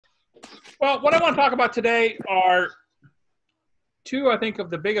Well, what I want to talk about today are two, I think,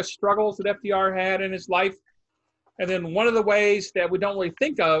 of the biggest struggles that FDR had in his life. And then one of the ways that we don't really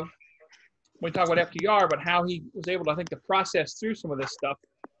think of when we talk about FDR, but how he was able to, I think, to process through some of this stuff.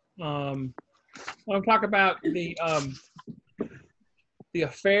 I want to talk about the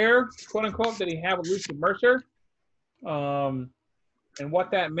affair, quote unquote, that he had with Lucy Mercer, and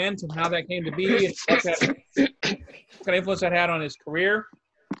what that meant and how that came to be, and what kind of influence that had on his career.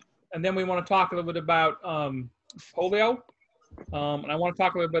 And then we want to talk a little bit about polio. And I want to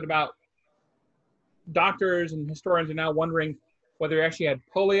talk a little bit about doctors and historians are now wondering whether he actually had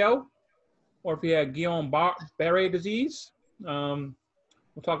polio or if he had Guillain-Barré disease. We'll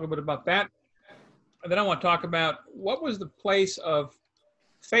talk a little bit about that. And then I want to talk about what was the place of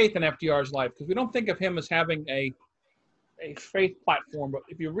faith in FDR's life, because we don't think of him as having a faith platform. But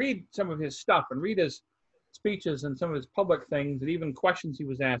if you read some of his stuff and read his speeches and some of his public things and even questions he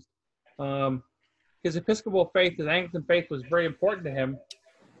was asked, his Episcopal faith, his Anglican faith was very important to him.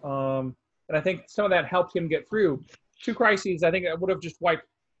 And I think some of that helped him get through two crises. I think it would have just wiped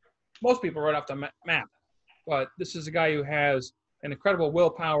most people right off the map. But this is a guy who has an incredible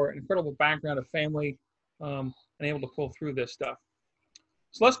willpower, an incredible background of family, and able to pull through this stuff.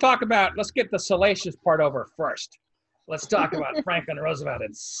 So let's get the salacious part over first. Let's talk about Franklin Roosevelt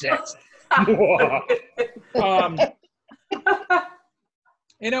and sex.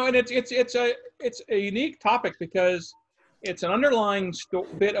 And it's a unique topic because it's an underlying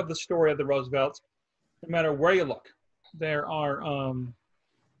bit of the story of the Roosevelts, no matter where you look. There are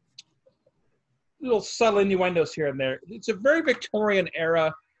little subtle innuendos here and there. It's a very Victorian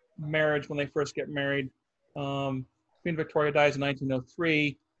era marriage when they first get married. Queen Victoria dies in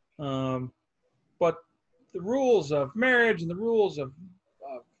 1903. But the rules of marriage and the rules of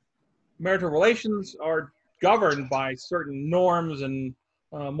marital relations are governed by certain norms and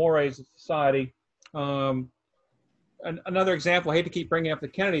mores of society. Another example, I hate to keep bringing up the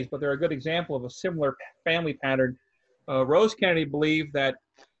Kennedys, but they're a good example of a similar family pattern. Rose Kennedy believed that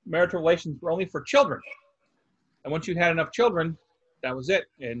marital relations were only for children. And once you had enough children, that was it.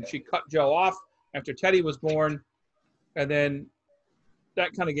 And she cut Joe off after Teddy was born. And then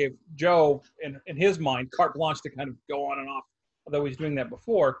that kind of gave Joe, in his mind, carte blanche to kind of go on and off, although he's doing that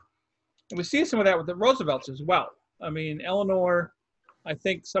before. And we see some of that with the Roosevelts as well. I mean, Eleanor, I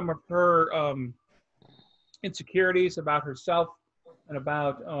think some of her insecurities about herself and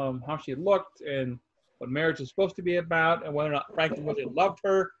about how she looked and what marriage is supposed to be about and whether or not Franklin really loved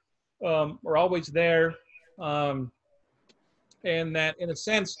her were always there. And that, in a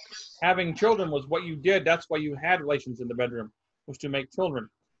sense, having children was what you did. That's why you had relations in the bedroom, was to make children.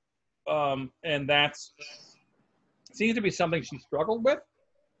 And that seems to be something she struggled with.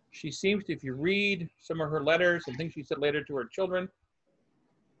 She seems to, if you read some of her letters and things she said later to her children.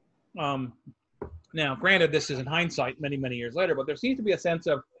 Now, granted, this is in hindsight many, many years later, but there seems to be a sense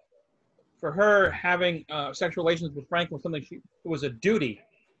of, for her, having sexual relations with Franklin was something it was a duty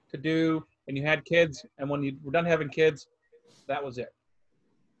to do, and you had kids, and when you were done having kids, that was it.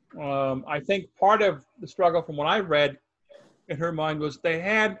 I think part of the struggle from what I read in her mind was they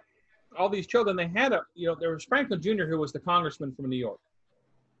had all these children. They had there was Franklin Jr., who was the congressman from New York,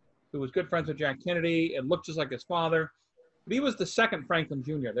 who was good friends with Jack Kennedy and looked just like his father. But he was the second Franklin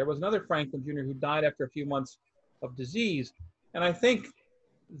Jr. There was another Franklin Jr. who died after a few months of disease. And I think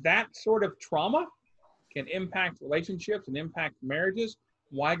that sort of trauma can impact relationships and impact marriages.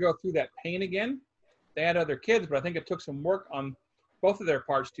 Why go through that pain again? They had other kids, but I think it took some work on both of their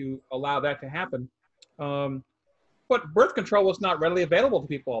parts to allow that to happen. But birth control was not readily available to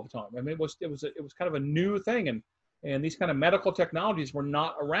people all the time. I mean, it was kind of a new thing, and these kind of medical technologies were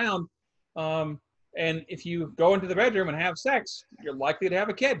not around. And if you go into the bedroom and have sex, you're likely to have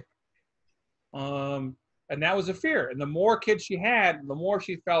a kid. And that was a fear. And the more kids she had, the more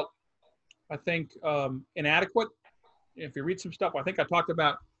she felt, I think, inadequate. If you read some stuff, I think I talked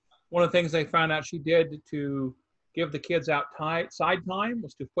about one of the things they found out she did to give the kids outside time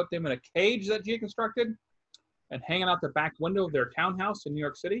was to put them in a cage that she constructed and hanging out the back window of their townhouse in New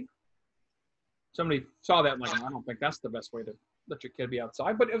York City. Somebody saw that and like, I don't think that's the best way to let your kid be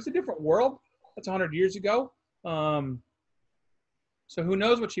outside. But it was a different world. That's 100 years ago. So who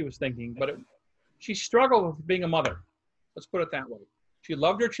knows what she was thinking, but she struggled with being a mother. Let's put it that way. She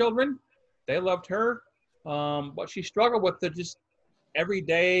loved her children. They loved her. But she struggled with the just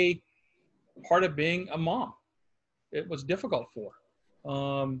everyday part of being a mom. It was difficult for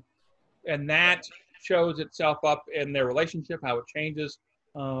her. And that shows itself up in their relationship, how it changes.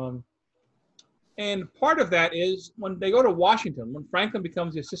 And part of that is when they go to Washington, when Franklin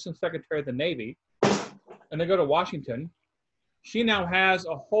becomes the Assistant Secretary of the Navy, and they go to Washington, she now has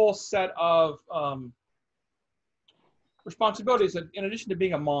a whole set of responsibilities in addition to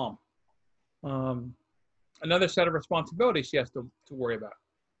being a mom. Another set of responsibilities she has to worry about.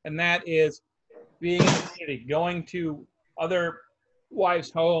 And that is being in the community, going to other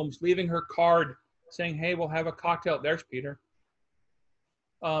wives' homes, leaving her card saying, hey, we'll have a cocktail. There's Peter.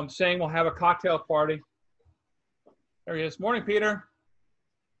 Saying we'll have a cocktail party. There he is. Morning, Peter.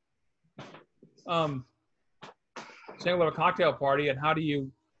 Saying we'll have a cocktail party, and how do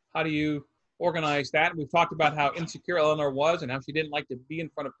you organize that? We've talked about how insecure Eleanor was and how she didn't like to be in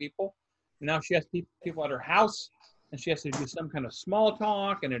front of people. And now she has people at her house, and she has to do some kind of small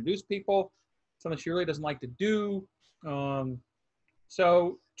talk and introduce people, something she really doesn't like to do.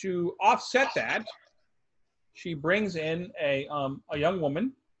 So to offset that, she brings in a young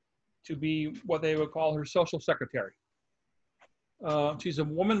woman to be what they would call her social secretary. She's a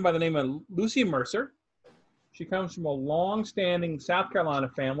woman by the name of Lucy Mercer. She comes from a long-standing South Carolina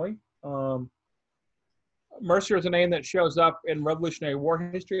family. Mercer is a name that shows up in Revolutionary War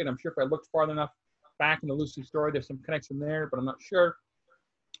history, and I'm sure if I looked far enough back in the Lucy story, there's some connection there, but I'm not sure.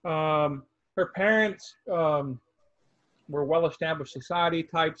 Her parents were well-established society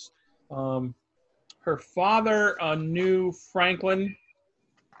types. Her father knew Franklin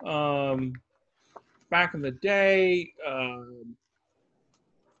back in the day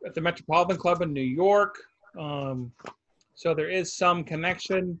at the Metropolitan Club in New York. So there is some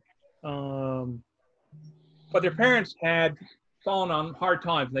connection. But their parents had fallen on hard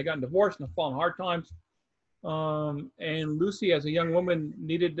times. They got divorced and fallen on hard times. And Lucy, as a young woman,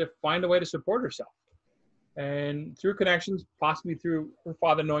 needed to find a way to support herself. And through connections, possibly through her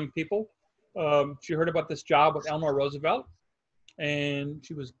father knowing people, she heard about this job with Eleanor Roosevelt. And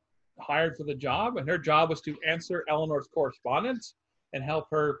she was hired for the job. And her job was to answer Eleanor's correspondence and help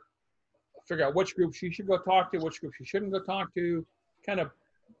her figure out which group she should go talk to, which group she shouldn't go talk to, kind of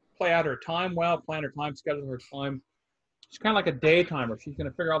play out her time well, plan her time, schedule her time. She's kind of like a day timer. She's going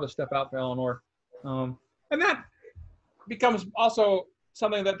to figure all this stuff out for Eleanor. And that becomes also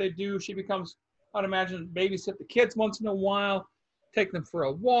something that they do. She becomes, I'd imagine, babysit the kids once in a while, take them for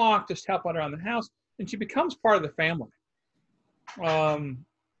a walk, just help out around the house. And she becomes part of the family.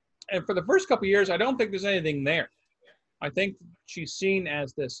 And for the first couple of years, I don't think there's anything there. I think she's seen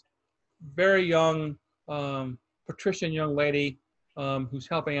as this very young, patrician young lady who's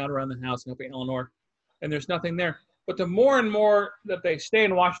helping out around the house, helping Eleanor, and there's nothing there. But the more and more that they stay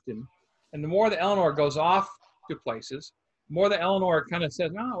in Washington, and the more that Eleanor goes off to places, the more that Eleanor kind of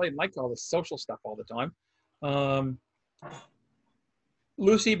says, no, I didn't like all this social stuff all the time.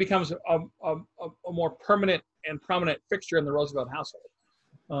 Lucy becomes a more permanent and prominent fixture in the Roosevelt household.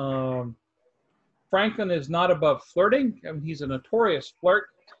 Franklin is not above flirting. I mean, he's a notorious flirt.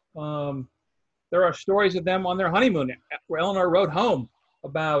 There are stories of them on their honeymoon where Eleanor wrote home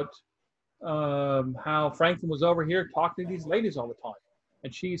about how Franklin was over here talking to these ladies all the time,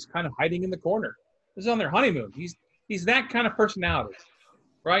 and she's kind of hiding in the corner. This is on their honeymoon. He's that kind of personality,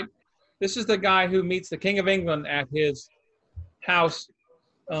 right? This is the guy who meets the King of England at his house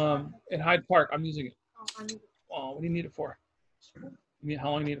in Hyde Park. I'm using it. Oh, what do you need it for?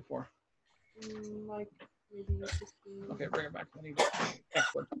 How long do you need it for? Like maybe 15. Okay, bring it back. I need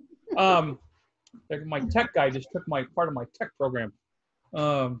it. My tech guy just took part of my tech program.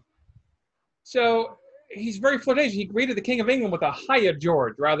 So he's very flirtatious. He greeted the King of England with a hiya,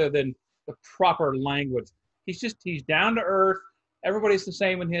 George, rather than the proper language. He's down to earth. Everybody's the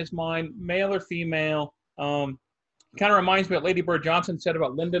same in his mind, male or female. Kind of reminds me of what Lady Bird Johnson said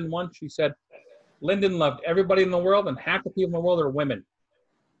about Lyndon once. She said, Lyndon loved everybody in the world, and half the people in the world are women.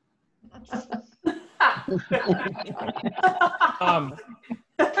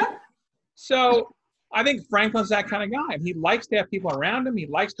 So I think Franklin's that kind of guy. He likes to have people around him. He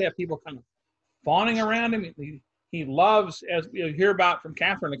likes to have people kind of fawning around him. He loves, as you'll hear about from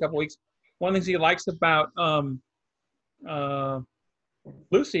Catherine in a couple of weeks, one of the things he likes about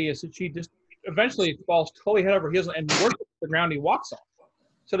Lucy is that she just eventually falls totally head over heels and worships the ground he walks on.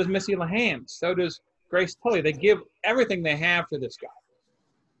 So does Missy LeHand. So does Grace Tully. They give everything they have to this guy.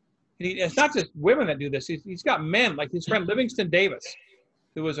 It's not just women that do this. He's got men, like his friend Livingston Davis,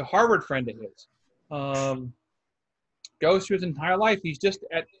 who was a Harvard friend of his. Goes through his entire life. He's just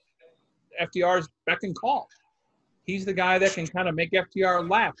at FDR's beck and call. He's the guy that can kind of make FDR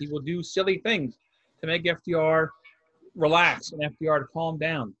laugh. He will do silly things to make FDR relax and FDR to calm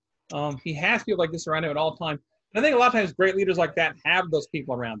down. He has people like this around him at all times. And I think a lot of times great leaders like that have those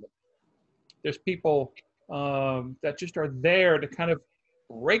people around them. There's people that just are there to kind of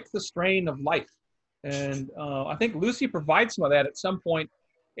break the strain of life. And I think Lucy provides some of that at some point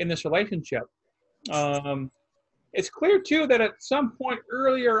in this relationship. it's clear, too, that at some point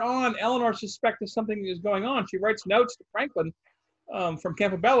earlier on, Eleanor suspected something is going on. She writes notes to Franklin from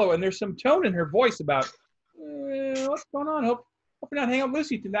Campobello, and there's some tone in her voice about, what's going on? Hope you're not hanging out with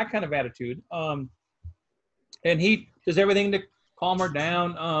Lucy, to that kind of attitude. And he does everything to calm her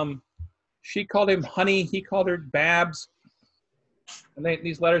down. She called him honey. He called her Babs. And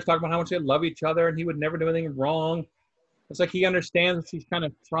these letters talk about how much they love each other, and he would never do anything wrong. It's like he understands that she's kind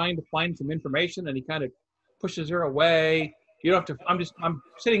of trying to find some information, and he kind of pushes her away. You don't have to. I'm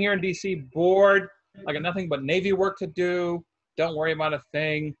sitting here in D.C. bored. I got nothing but Navy work to do. Don't worry about a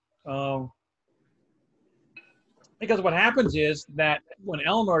thing. Because what happens is that when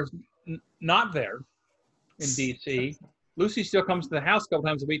Eleanor's not there in D.C., Lucy still comes to the house a couple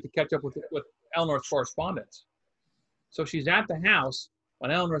times a week to catch up with Eleanor's correspondence. So she's at the house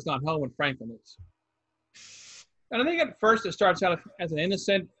when Eleanor's not home and Franklin is. And I think at first it starts out as an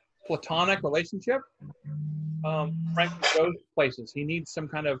innocent, platonic relationship. Franklin goes places. He needs some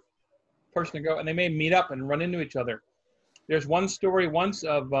kind of person to go, and they may meet up and run into each other. There's one story once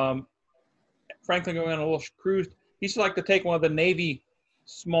of Franklin going on a little cruise. He used to like to take one of the Navy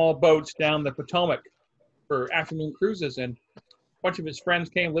small boats down the Potomac for afternoon cruises, and a bunch of his friends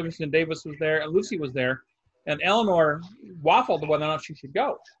came. Livingston Davis was there, and Lucy was there, and Eleanor waffled whether or not she should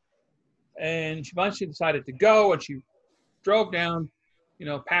go. And she finally decided to go, and she drove down,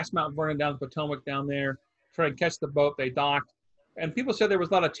 past Mount Vernon, down the Potomac down there, tried to catch the boat. They docked, and people said there was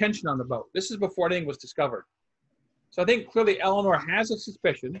a lot of tension on the boat. This is before anything was discovered. So I think clearly Eleanor has a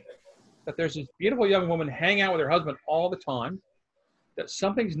suspicion that there's this beautiful young woman hanging out with her husband all the time, that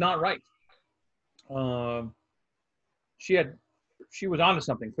something's not right. She was onto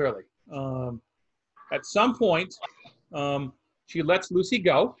something, clearly. At some point, she lets Lucy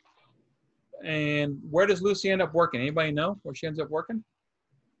go. And where does Lucy end up working? Anybody know where she ends up working?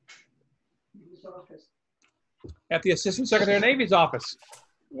 At the Assistant Secretary of Navy's office.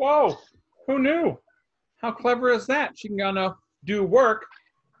 Whoa, who knew? How clever is that? She can go now do work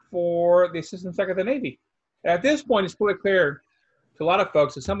for the Assistant Secretary of the Navy. At this point, it's pretty clear to a lot of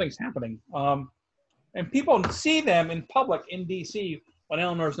folks that something's happening. And people see them in public in D.C. when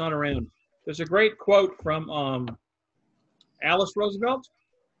Eleanor's not around. There's a great quote from Alice Roosevelt,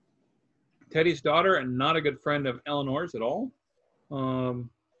 Teddy's daughter, and not a good friend of Eleanor's at all.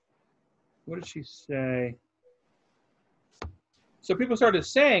 What did she say? So people started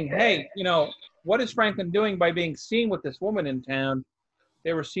saying, hey, what is Franklin doing by being seen with this woman in town?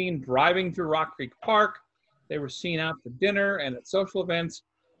 They were seen driving through Rock Creek Park. They were seen out to dinner and at social events.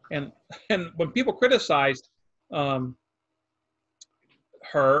 And when people criticized her,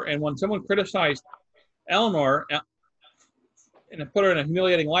 and when someone criticized Eleanor and put her in a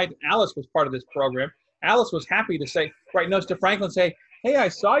humiliating light, Alice was part of this program. Alice was happy to write notes to Franklin, say, hey, I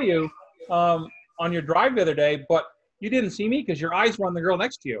saw you on your drive the other day, but you didn't see me because your eyes were on the girl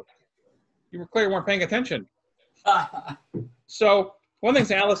next to you. You were clearly weren't paying attention. So one thing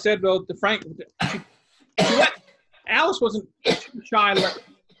Alice said, though, to Frank, Alice wasn't too shy to let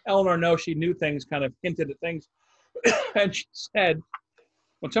Eleanor know she knew things, kind of hinted at things. And she said,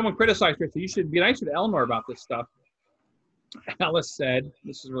 when someone criticized her, you should be nicer to Eleanor about this stuff. Alice said,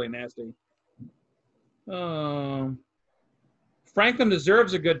 this is really nasty. Franklin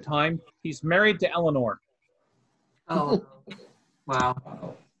deserves a good time. He's married to Eleanor. Oh,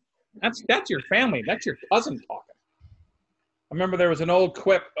 wow. That's your family. That's your cousin talking. I remember there was an old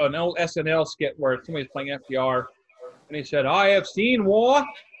quip, an old SNL skit where somebody was playing FDR, and he said, I have seen war,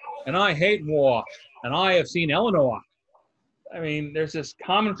 and I hate war, and I have seen Eleanor. I mean, there's this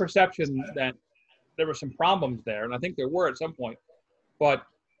common perception that there were some problems there, and I think there were at some point. But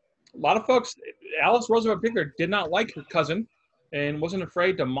a lot of folks, Alice Roosevelt in particular, did not like her cousin and wasn't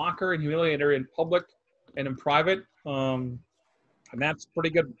afraid to mock her and humiliate her in public and in private. And that's a pretty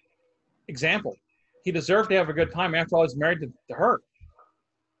good example. He deserved to have a good time. After all, he's married to her.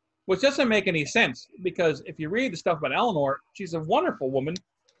 Which doesn't make any sense, because if you read the stuff about Eleanor, she's a wonderful woman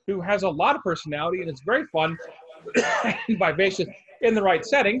who has a lot of personality, and it's very fun and vivacious in the right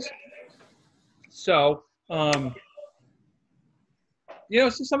settings. So,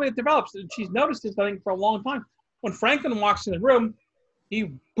 it's just something that develops, and she's noticed this, I think, for a long time. When Franklin walks in the room,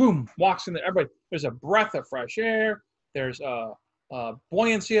 he, boom, walks in there. Everybody, there's a breath of fresh air. There's a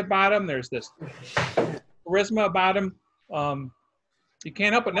buoyancy about him. There's this charisma about him. You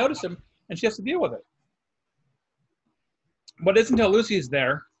can't help but notice him, and she has to deal with it. But it's until Lucy's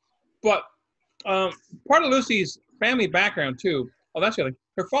there. But part of Lucy's family background, too, that's the other thing.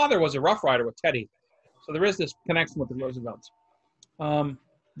 Her father was a Rough Rider with Teddy. So there is this connection with the Roosevelts.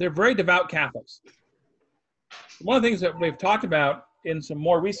 They're very devout Catholics. One of the things that we've talked about in some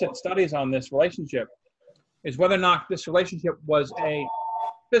more recent studies on this relationship is whether or not this relationship was a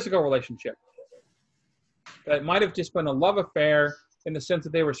physical relationship. That it might have just been a love affair in the sense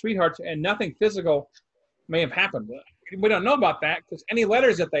that they were sweethearts and nothing physical may have happened. We don't know about that because any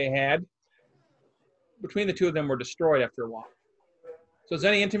letters that they had between the two of them were destroyed after a while. So is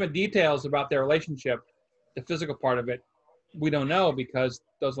any intimate details about their relationship, the physical part of it, we don't know because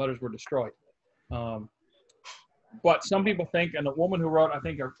those letters were destroyed. But some people think, and the woman who wrote, I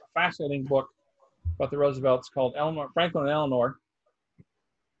think, a fascinating book about the Roosevelts called Franklin and Eleanor.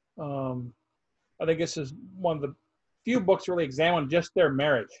 I think this is one of the few books really examine just their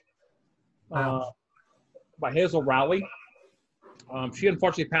marriage. Wow. By Hazel Rowley. She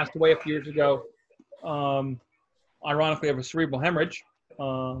unfortunately passed away a few years ago, ironically of a cerebral hemorrhage,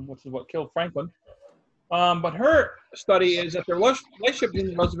 which is what killed Franklin. But her study is that the relationship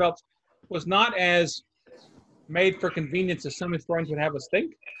between the Roosevelts was not as made for convenience as some historians would have us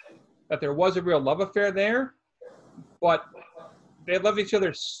think, that there was a real love affair there, but they loved each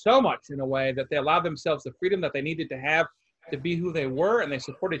other so much in a way that they allowed themselves the freedom that they needed to have to be who they were, and they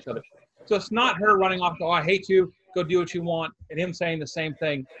support each other. So it's not her running off to, oh, I hate you, go do what you want, and him saying the same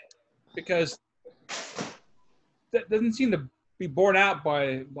thing, because that doesn't seem to be borne out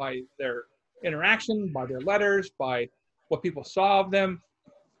by their interaction, by their letters, by what people saw of them.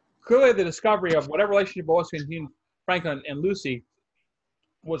 Clearly the discovery of whatever relationship was between Franklin and Lucy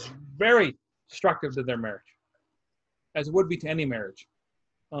was very destructive to their marriage, as it would be to any marriage.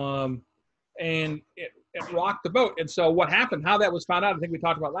 And it rocked the boat. And so what happened, how that was found out, I think we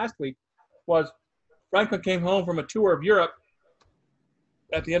talked about last week, was Franklin came home from a tour of Europe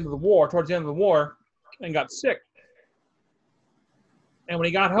at the end of the war, towards the end of the war, and got sick. And when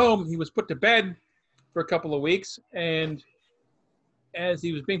he got home, he was put to bed for a couple of weeks. And as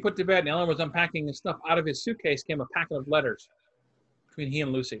he was being put to bed and Ellen was unpacking his stuff, out of his suitcase came a packet of letters between he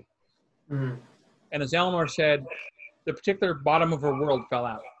and Lucy. Mm-hmm. And as Eleanor said, the particular bottom of her world fell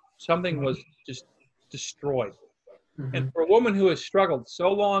out. Something was just destroyed. Mm-hmm. And for a woman who has struggled so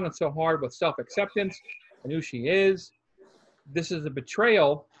long and so hard with self-acceptance and who she is, this is a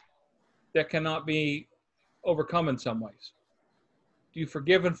betrayal that cannot be overcome in some ways. Do you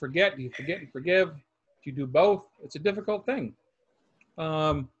forgive and forget? Do you forget and forgive? Do you do both? It's a difficult thing.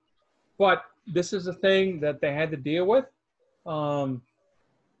 But this is a thing that they had to deal with. I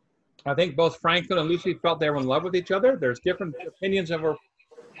think both Franklin and Lucy felt they were in love with each other. There's different opinions over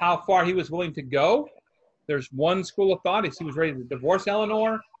how far he was willing to go. There's one school of thought is he was ready to divorce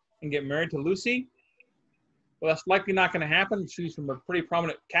Eleanor and get married to Lucy. Well, that's likely not going to happen. She's from a pretty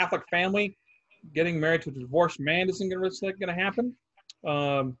prominent Catholic family. Getting married to a divorced man isn't going to happen.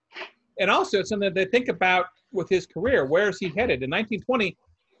 And also, it's something that they think about with his career. Where is he headed? In 1920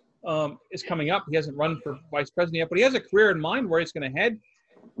 is coming up. He hasn't run for vice president yet, but he has a career in mind where he's going to head.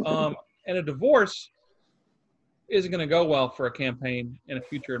 And a divorce isn't going to go well for a campaign in a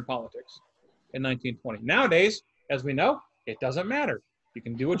future in politics in 1920. Nowadays, as we know, it doesn't matter. You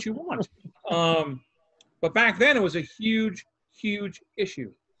can do what you want. But back then, it was a huge, huge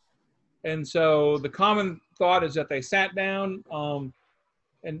issue. And so the common thought is that they sat down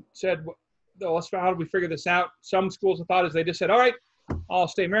and said, well, how do we figure this out? Some schools of thought is they just said, all right, I'll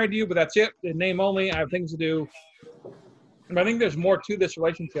stay married to you, but that's it. In name only. I have things to do. And I think there's more to this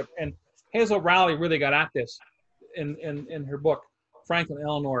relationship. And Hazel Rowley really got at this in her book, Franklin and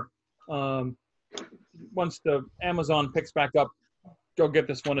Eleanor. Once the Amazon picks back up, go get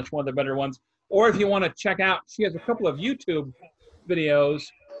this one. It's one of the better ones. Or if you want to check out, she has a couple of YouTube videos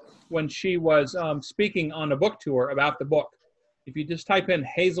when she was speaking on a book tour about the book. If you just type in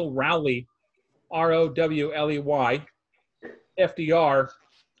Hazel Rowley, R-O-W-L-E-Y, FDR, a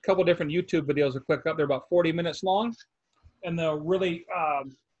couple different YouTube videos will click up. They're about 40 minutes long. And they'll really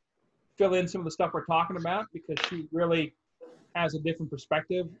fill in some of the stuff we're talking about because she really has a different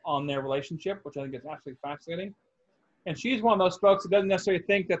perspective on their relationship, which I think is absolutely fascinating. And she's one of those folks that doesn't necessarily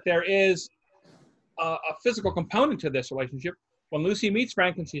think that there is a physical component to this relationship. When Lucy meets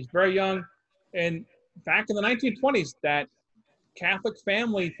Franklin, she's very young. And back in the 1920s, that Catholic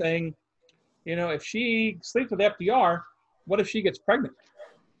family thing, you know, if she sleeps with FDR, what if she gets pregnant?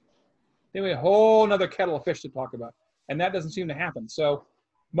 Then we have a whole nother kettle of fish to talk about. And that doesn't seem to happen. So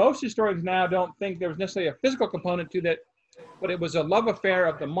most historians now don't think there was necessarily a physical component to that, but it was a love affair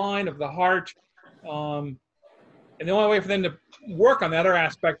of the mind, of the heart. And the only way for them to work on that other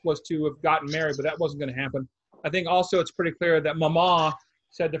aspect was to have gotten married, but that wasn't going to happen. I think also it's pretty clear that Mama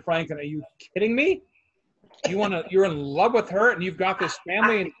said to Franklin, are you kidding me? You're in love with her and you've got this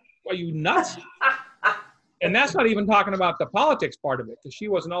family, and are you nuts? And that's not even talking about the politics part of it, because she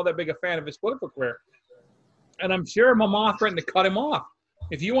wasn't all that big a fan of his political career. And I'm sure Mama threatened to cut him off.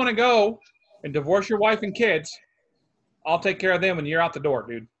 If you want to go and divorce your wife and kids. I'll take care of them when you're out the door,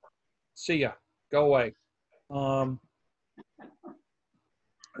 dude. See ya. Go away. That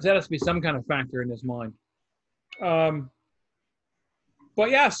has to be some kind of factor in his mind. But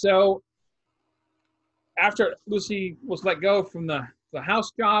yeah, so after Lucy was let go from the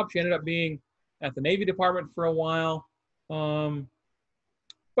house job, she ended up being at the Navy Department for a while.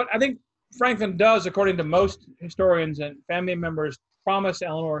 But I think Franklin does, according to most historians and family members, promise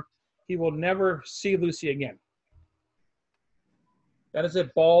Eleanor he will never see Lucy again. That is a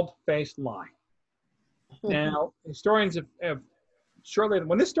bald-faced lie. Now, historians have shortly,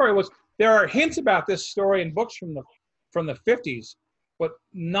 when this story was, there are hints about this story in books from the 50s, but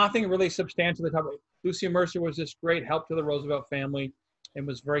nothing really substantially talked about. Lucy Mercer was this great help to the Roosevelt family and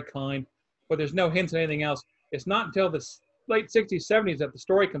was very kind, but there's no hints of anything else. It's not until the late 60s, 70s that the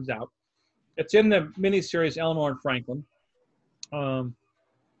story comes out. It's in the miniseries Eleanor and Franklin.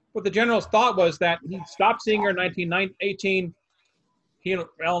 What the general's thought was that he stopped seeing her in 1918. He and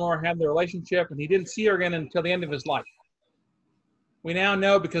Eleanor had their relationship, and he didn't see her again until the end of his life. We now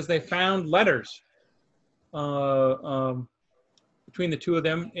know because they found letters between the two of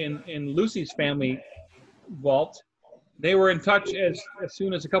them in Lucy's family vault. They were in touch as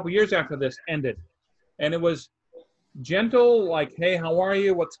soon as a couple years after this ended. And it was gentle, like, hey, how are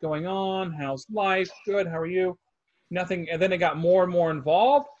you? What's going on? How's life? Good, how are you? Nothing. And then it got more and more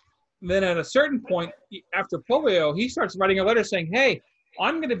involved. And then at a certain point, after polio, he starts writing a letter saying, hey,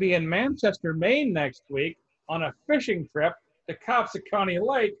 I'm going to be in Manchester, Maine next week on a fishing trip to Coxsackie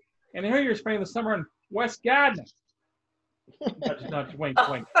Lake, and here you're spending the summer in West Gadden. Nudge, wink,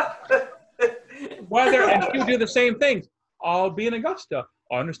 wink. And she'll do the same things. I'll be in Augusta.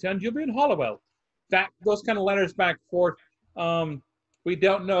 I understand you'll be in Hollowell. Those kind of letters back and forth. We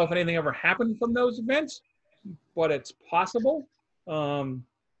don't know if anything ever happened from those events, but it's possible.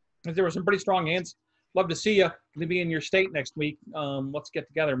 There were some pretty strong hints. Love to see you. Going to be in your state next week. Let's get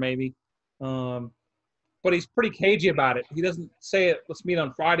together maybe. But he's pretty cagey about it. He doesn't say it. Let's meet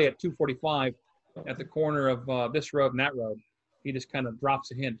on Friday at 2:45 at the corner of this road and that road. He just kind of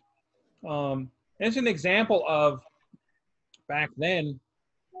drops a hint. And it's an example of back then.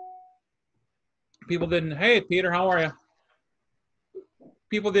 People didn't. Hey, Peter, how are you?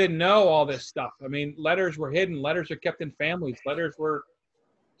 People didn't know all this stuff. I mean, letters were hidden. Letters are kept in families. Letters were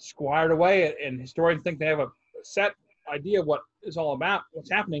squired away, and historians think they have a set idea of what it's all about,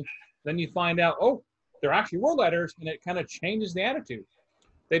 what's happening. Then you find out, oh, there actually were letters, and it kind of changes the attitude.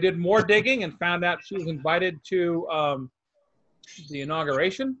 They did more digging and found out she was invited to the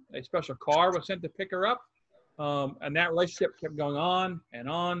inauguration. A special car was sent to pick her up, and that relationship kept going on and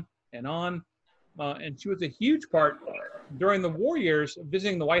on and on. And she was a huge part during the war years of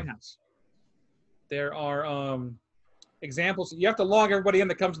visiting the White House. There are examples. You have to log everybody in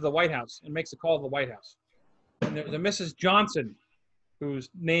that comes to the White House and makes a call to the White House. And there's a Mrs. Johnson whose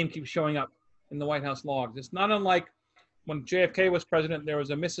name keeps showing up in the White House logs. It's not unlike when JFK was president, there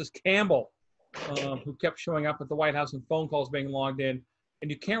was a Mrs. Campbell who kept showing up at the White House and phone calls being logged in. And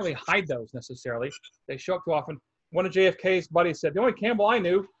you can't really hide those necessarily. They show up too often. One of JFK's buddies said, the only Campbell I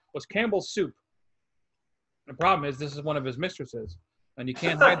knew was Campbell's soup. The problem is this is one of his mistresses, and you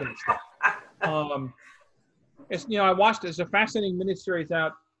can't hide that stuff. It's, I watched, there's a fascinating miniseries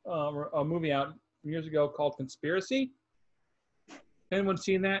out, a movie out years ago called Conspiracy. Anyone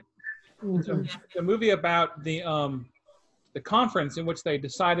seen that? It's a movie about the conference in which they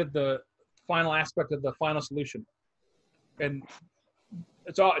decided the final aspect of the final solution. And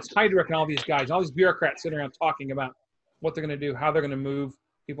it's Heydrich and all these guys, all these bureaucrats sitting around talking about what they're going to do, how they're going to move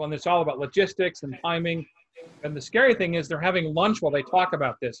people. And it's all about logistics and timing. And the scary thing is they're having lunch while they talk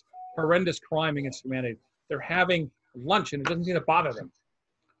about this horrendous crime against humanity. They're having lunch, and it doesn't seem to bother them.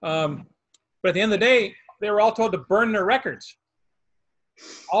 But at the end of the day, they were all told to burn their records.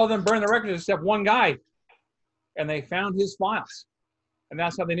 All of them burned their records except one guy, and they found his files. And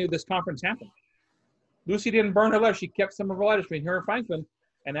that's how they knew this conference happened. Lucy didn't burn her letters. She kept some of her letters between her and Franklin.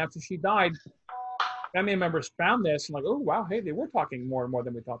 And after she died, family members found this and like, oh, wow, hey, they were talking more and more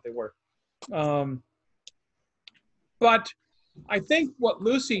than we thought they were. But I think what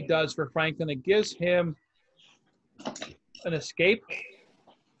Lucy does for Franklin, it gives him an escape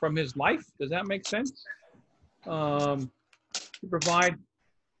from his life. Does that make sense? To provide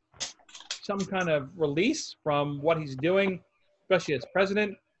some kind of release from what he's doing, especially as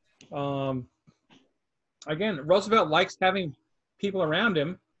president. Again, Roosevelt likes having people around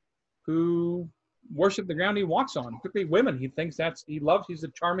him who worship the ground he walks on, particularly women. He thinks he's a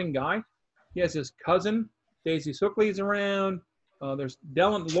charming guy. He has his cousin, Daisy Sookley's around. There's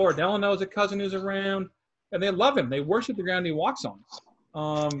Laura Delano's a cousin who's around, and they love him. They worship the ground he walks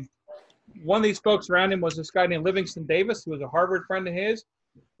on. one of these folks around him was this guy named Livingston Davis, who was a Harvard friend of his.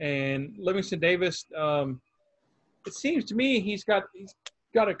 And Livingston Davis, it seems to me he's got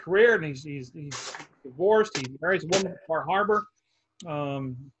a career, and he's divorced. He marries a woman from Bar Harbor,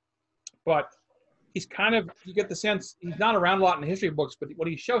 but he's kind of, you get the sense he's not around a lot in the history books. But when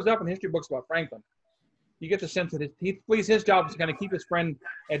he shows up in history books about Franklin, you get the sense that his job is to kind of keep his friend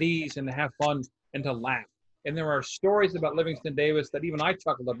at ease and to have fun and to laugh. And there are stories about Livingston Davis that even I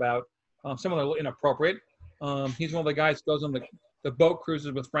chuckled about. Some of them are inappropriate. He's one of the guys who goes on the boat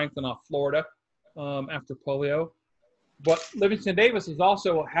cruises with Franklin off Florida after polio. But Livingston Davis is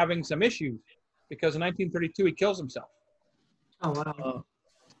also having some issues because in 1932 he kills himself. Oh, wow.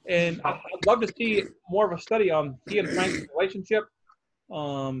 And I'd love to see more of a study on he and Franklin's relationship,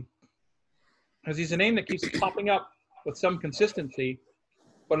 because he's a name that keeps popping up with some consistency,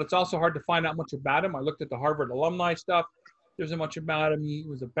 but it's also hard to find out much about him. I looked at the Harvard alumni stuff. There isn't much about him. He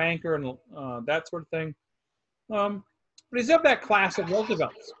was a banker and that sort of thing. But he's of that class of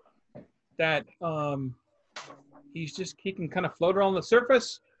Roosevelt's that he can kind of float around the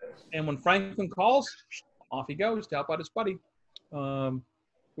surface, and when Franklin calls, off he goes to help out his buddy.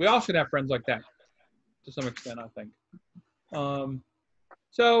 We all should have friends like that, to some extent, I think.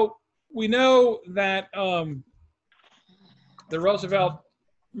 So we know that the Roosevelt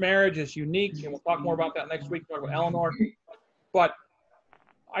marriage is unique, and we'll talk more about that next week, talk about Eleanor. But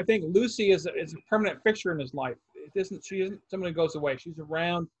I think Lucy is a permanent fixture in his life. She isn't someone who goes away. She's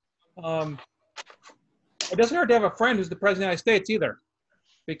around. It doesn't hurt to have a friend who's the president of the United States either,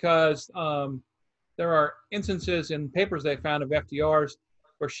 because there are instances in papers they found of FDR's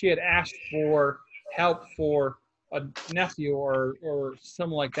where she had asked for help for a nephew or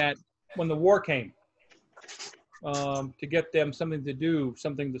something like that when the war came, to get them something to do,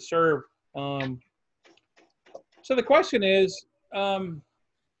 something to serve. So the question is, how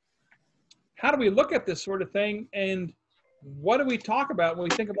do we look at this sort of thing, and what do we talk about when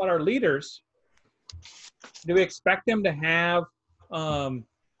we think about our leaders? Do we expect them to have a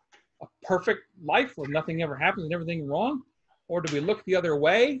perfect life where nothing ever happens and everything wrong? Or do we look the other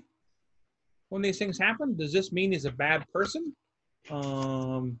way when these things happen? Does this mean he's a bad person? We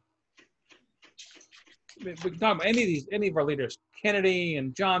can talk about any of our leaders, Kennedy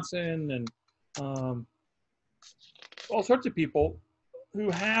and Johnson and all sorts of people who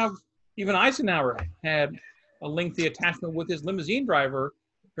have, even Eisenhower had a lengthy attachment with his limousine driver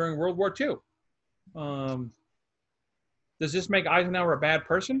during World War II. Does this make Eisenhower a bad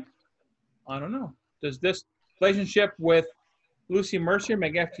person? I don't know. Does this relationship with Lucy Mercer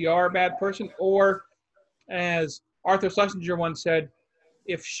make FDR a bad person? Or, as Arthur Schlesinger once said,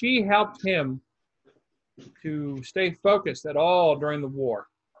 if she helped him to stay focused at all during the war,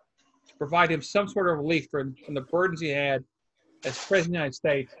 to provide him some sort of relief from the burdens he had as President of the United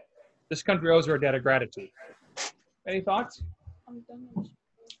States, this country owes her a debt of gratitude. Any thoughts? I'm done.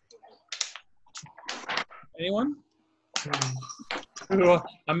 Anyone?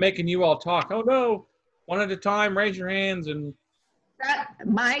 I'm making you all talk. Oh no, one at a time, raise your hands. And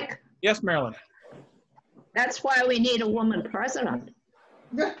Mike, yes, Marilyn. that's why we need a woman president.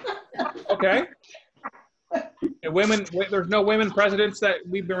 Okay. And women, there's no women presidents that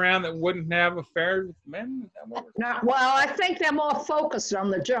we've been around that wouldn't have affairs with men? No, well, I think they're more focused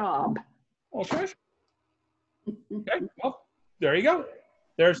on the job. Okay. Okay, well, there you go.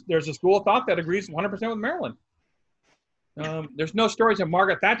 There's a school of thought that agrees 100% with Marilyn. There's no stories of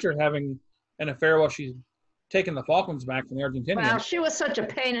Margaret Thatcher having an affair while she's taking the Falklands back from the Argentinians. Well, she was such a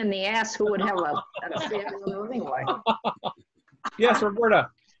pain in the ass. Who would have an affair with her anyway? Yes, Roberta.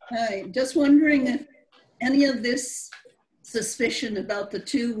 Hi, just wondering if any of this suspicion about the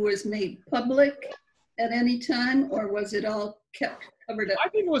two was made public at any time, or was it all kept covered up? I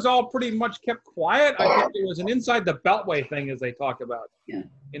think it was all pretty much kept quiet. I think it was an inside the beltway thing, as they talk about. Yeah.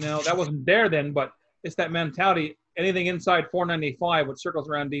 You know, that wasn't there then, but it's that mentality. Anything inside 495, which circles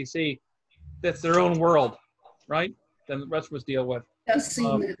around D.C., that's their own world, right? Then the rest of us deal with. Does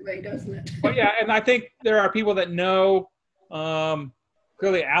seem that way, doesn't it? But yeah, and I think there are people that know.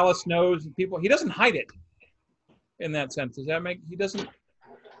 Clearly, Alice knows people. He doesn't hide it. In that sense, does that make? He doesn't.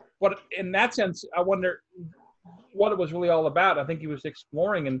 But in that sense, I wonder what it was really all about. I think he was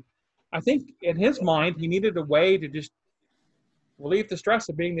exploring, and I think in his mind, he needed a way to just relieve the stress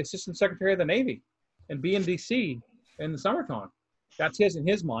of being the Assistant Secretary of the Navy and be in D.C. in the summertime. That's in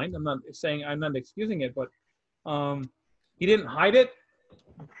his mind. I'm not excusing it, but he didn't hide it.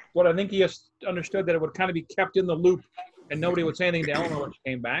 But I think he just understood that it would kind of be kept in the loop, and nobody would say anything to Eleanor when she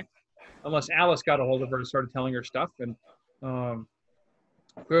came back, unless Alice got a hold of her and started telling her stuff. And as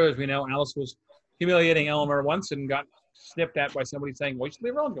we know, Alice was humiliating Eleanor once and got snipped at by somebody saying, "Well, you should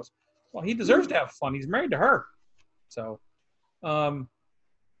leave her alone." He goes, Well, he deserves to have fun. He's married to her. So, the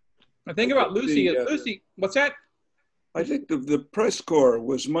thing about Lucy is, Lucy, what's that? I think the press corps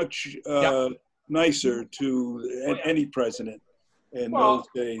was much nicer to any president in those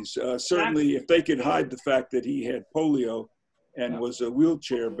days. Certainly, if they could hide the fact that he had polio and was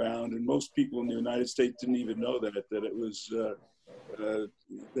wheelchair bound, and most people in the United States didn't even know that it was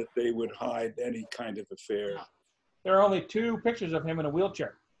that they would hide any kind of affair. There are only 2 pictures of him in a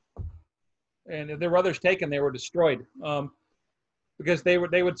wheelchair, and if there were others taken, they were destroyed because they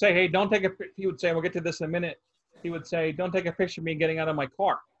would say, "Hey, don't take a." He would say, "We'll get to this in a minute." He would say, "Don't take a picture of me getting out of my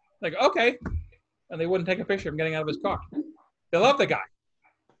car." Like, okay, and they wouldn't take a picture of him getting out of his car. They love the guy.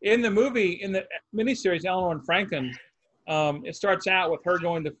 In the movie, in the miniseries Eleanor and Franklin, it starts out with her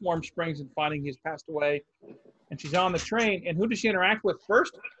going to Warm Springs and finding he's passed away, and she's on the train. And who does she interact with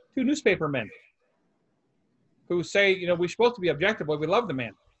first? 2 newspaper men who say, you know, we're supposed to be objective, but we love the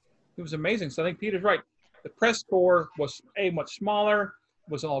man. He was amazing. So I think Peter's right. The press corps was much smaller,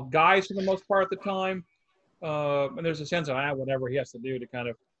 was all guys for the most part at the time. And there's a sense of, whatever he has to do to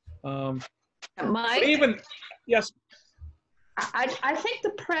kind of, Mike, even, yes. I think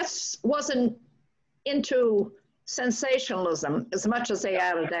the press wasn't into sensationalism as much as they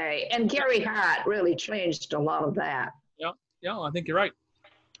are today. And Gary Hart really changed a lot of that. Yeah, I think you're right.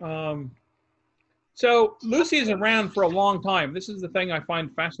 So Lucy is around for a long time. This is the thing I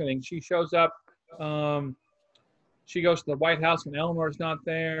find fascinating. She shows up. She goes to the White House when Eleanor's not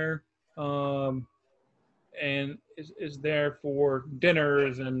there, and is there for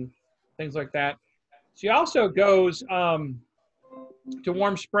dinners and things like that. She also goes to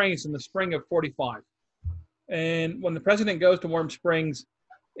Warm Springs in the spring of '45. And when the president goes to Warm Springs,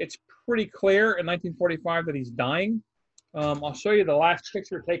 it's pretty clear in 1945 that he's dying. I'll show you the last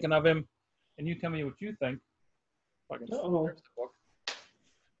picture taken of him, and you tell me what you think. If I can search the book.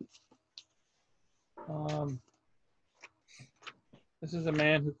 This is a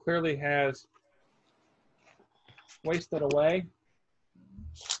man who clearly has wasted away.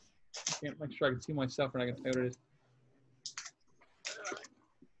 I can't make sure I can see myself and I can tell you what it is.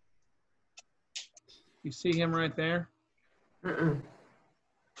 You see him right there? Oh,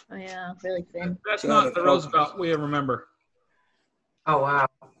 yeah, really thin. That's not the Roosevelt we remember. Oh, wow.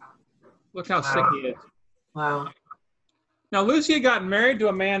 Look how sick he is. Wow. Now, Lucy had gotten married to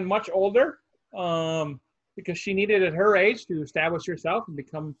a man much older because she needed at her age to establish herself and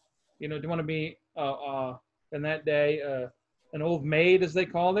become, you know, do you want to be, in that day, an old maid, as they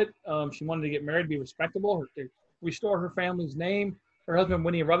called it. She wanted to get married, be respectable, to restore her family's name. Her husband,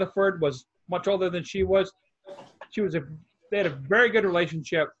 Winnie Rutherford, was much older than she was. They had a very good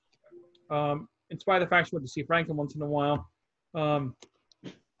relationship, in spite of the fact she went to see Franklin once in a while.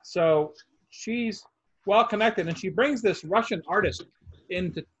 So she's well connected, and she brings this Russian artist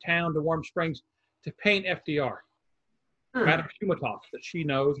into town to Warm Springs to paint FDR, Madame Shumatov, that she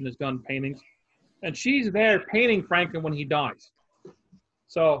knows and has done paintings. And she's there painting Franklin when he dies.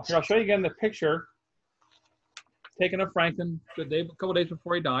 So here, I'll show you again the picture taken of Franklin a couple days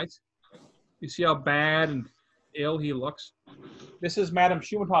before he dies. You see how bad and ill he looks. This is Madame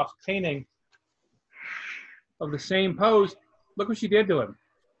Shumatov's painting of the same pose. Look what she did to him.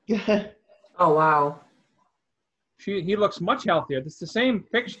 Oh, wow. He looks much healthier. It's the same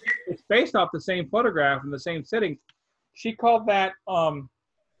picture. It's based off the same photograph in the same sitting. She called that,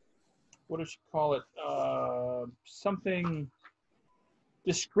 what does she call it? Something,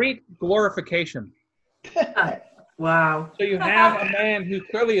 discrete glorification. Wow. So you have a man who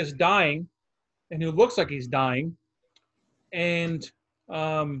clearly is dying and who looks like he's dying, and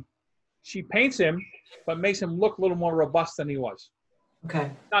she paints him, but makes him look a little more robust than he was.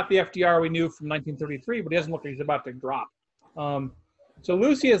 Okay. Not the FDR we knew from 1933, but he doesn't look like he's about to drop. So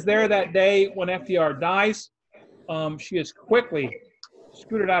Lucy is there that day when FDR dies. She is quickly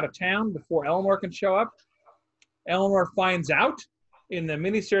scooted out of town before Eleanor can show up. Eleanor finds out in the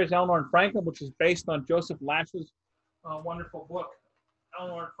miniseries Eleanor and Franklin, which is based on Joseph Lash's wonderful book,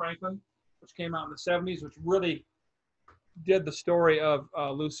 Eleanor and Franklin, which came out in the 70s, which really did the story of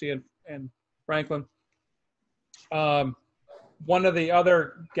Lucy and Franklin. One of the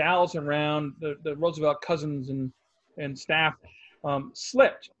other gals around, the Roosevelt cousins and staff,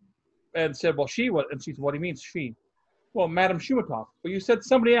 slipped and said, well, she was, and she said, what do you mean she? Well, Madame Shumatov. Well, you said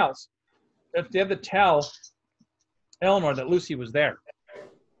somebody else. They had to tell Eleanor that Lucy was there,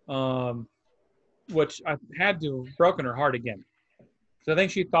 which I had to have broken her heart again. So I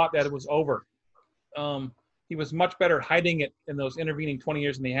think she thought that it was over. He was much better at hiding it in those intervening 20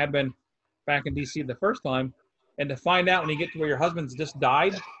 years than he had been back in D.C. the first time. And to find out when you get to where your husband's just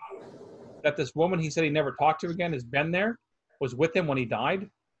died, that this woman he said he never talked to again has been there, was with him when he died.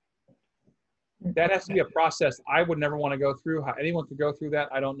 That has to be a process I would never want to go through. How anyone could go through that,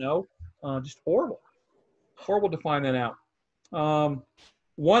 I don't know. Just horrible. Horrible to find that out.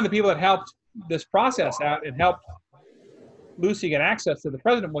 One of the people that helped this process out and helped Lucy get access to the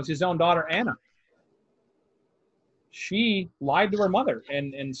president was his own daughter, Anna. She lied to her mother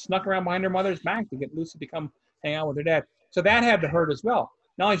and snuck around behind her mother's back to get Lucy to come hang out with her dad. So that had to hurt as well.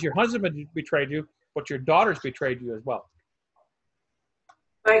 Not only has your husband betrayed you, but your daughter's betrayed you as well.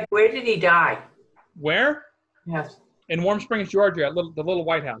 Mike, where did he die? Where? Yes. In Warm Springs, Georgia, at the little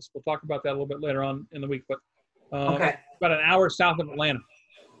White House. We'll talk about that a little bit later on in the week, but Okay. about an hour south of Atlanta.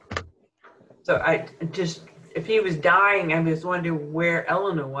 So if he was dying, I was wondering where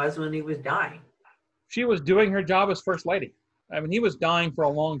Eleanor was when he was dying. She was doing her job as First Lady. I mean, he was dying for a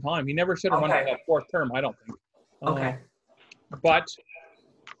long time. He never should have run for that fourth term, I don't think. Okay. But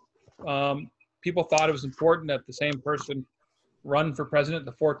people thought it was important that the same person run for president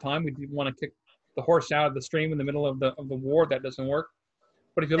the fourth time. We didn't want to kick the horse out of the stream in the middle of the war. That doesn't work.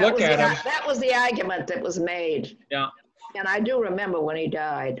 But if you look at him, that was the argument that was made. Yeah. And I do remember when he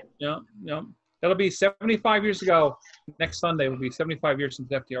died. Yeah. That'll be 75 years ago. Next Sunday will be 75 years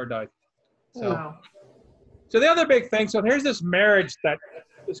since FDR died. So, Wow. so the other big thing. So here's this marriage that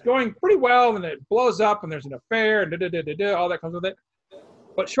is going pretty well, and it blows up, and there's an affair, and all that comes with it.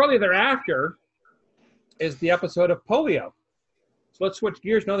 But shortly thereafter is the episode of polio. So let's switch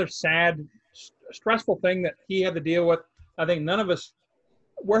gears. Another sad, stressful thing that he had to deal with. I think none of us,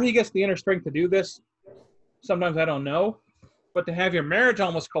 where he gets the inner strength to do this, sometimes I don't know. But to have your marriage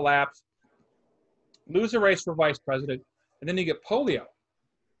almost collapse, lose a race for vice president, and then you get polio.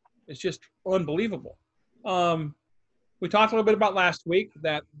 It's just unbelievable. We talked a little bit about last week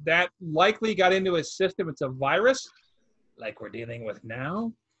that likely got into his system. It's a virus, like we're dealing with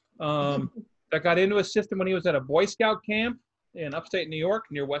now, that got into his system when he was at a Boy Scout camp in upstate New York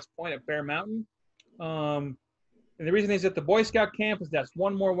near West Point at Bear Mountain. And the reason he's at the Boy Scout camp is that's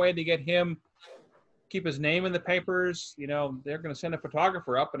one more way to get him, keep his name in the papers. You know, they're going to send a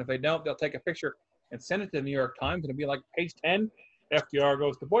photographer up, and if they don't, they'll take a picture and send it to the New York Times, and it'll be like page 10, FDR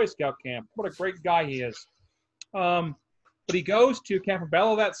goes to Boy Scout camp. What a great guy he is. But he goes to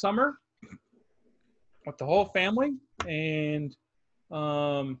Campobello that summer with the whole family, and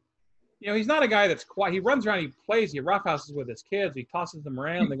he's not a guy that's quiet. He runs around, he plays, he roughhouses with his kids, he tosses them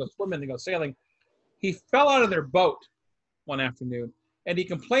around, they go swimming, they go sailing. He fell out of their boat one afternoon, and he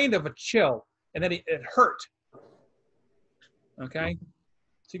complained of a chill, and then it hurt. Okay?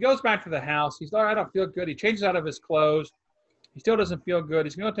 So he goes back to the house. He's like, I don't feel good. He changes out of his clothes. He still doesn't feel good.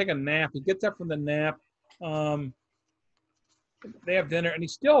 He's going to take a nap. He gets up from the nap. They have dinner, and he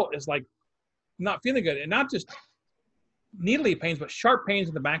still is like not feeling good. And not just needly pains, but sharp pains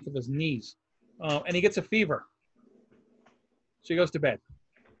in the back of his knees. And he gets a fever. So he goes to bed.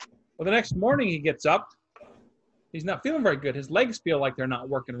 Well, the next morning he gets up. He's not feeling very good. His legs feel like they're not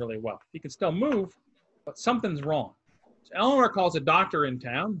working really well. He can still move, but something's wrong. So Eleanor calls a doctor in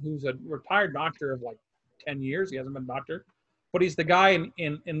town who's a retired doctor of like 10 years. He hasn't been a doctor. But he's the guy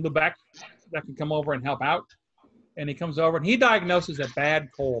in Lubeck that can come over and help out. And he comes over, and he diagnoses a bad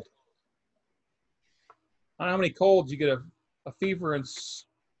cold. I don't know how many colds you get a fever and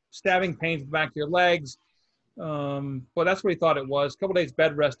stabbing pains in the back of your legs. But that's what he thought it was. A couple days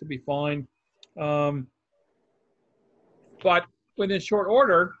bed rest to be fine. But within short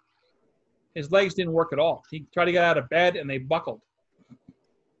order, his legs didn't work at all. He tried to get out of bed, and they buckled.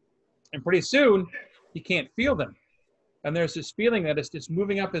 And pretty soon, he can't feel them. And there's this feeling that it's just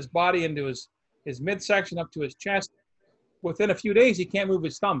moving up his body into his midsection up to his chest. Within a few days, he can't move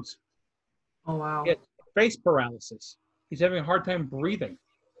his thumbs. Oh, wow. He has face paralysis. He's having a hard time breathing.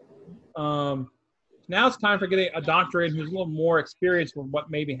 Now it's time for getting a doctor in who's a little more experienced with what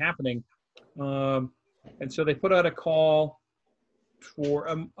may be happening. And so they put out a call for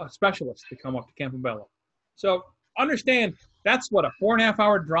a specialist to come up to Campobello. So understand, that's what, a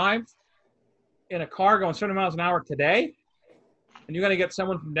 4.5-hour drive in a car going 70 miles an hour today? And you're going to get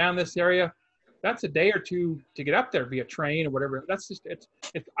someone from down this area? That's a day or two to get up there via train or whatever. That's just, it's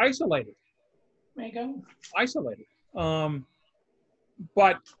isolated. There you go. Isolated.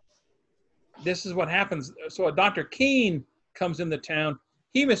 But this is what happens. So a Dr. Keene comes into town.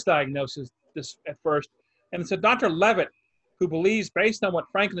 He misdiagnoses this at first. And it's a Dr. Levitt who believes, based on what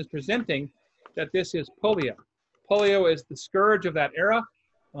Franklin is presenting, that this is polio. Polio is the scourge of that era.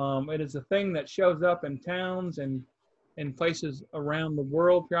 It is a thing that shows up in towns and in places around the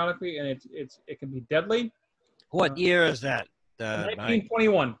world periodically, and it can be deadly. What year is that?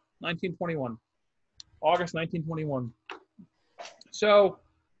 1921. August 1921. So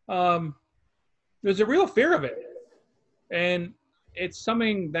there's a real fear of it. And it's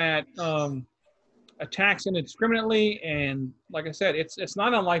something that attacks indiscriminately. And like I said, it's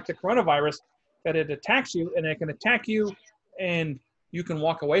not unlike the coronavirus that it attacks you, and it can attack you and you can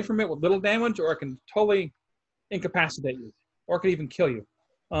walk away from it with little damage, or it can totally incapacitate you, or it could even kill you.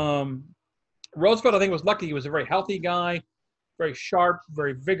 Roosevelt, I think, was lucky. He was a very healthy guy, very sharp,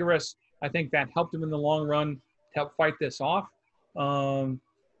 very vigorous. I think that helped him in the long run to help fight this off.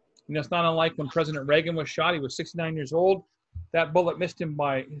 It's not unlike when President Reagan was shot. He was 69 years old. That bullet missed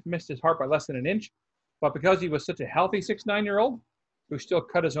his heart by less than an inch. But because he was such a healthy 69-year-old who still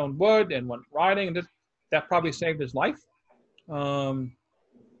cut his own wood and went riding, and that probably saved his life. So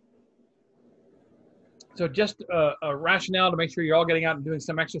just a rationale to make sure you're all getting out and doing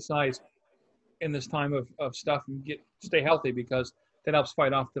some exercise in this time of stuff, and stay healthy, because that helps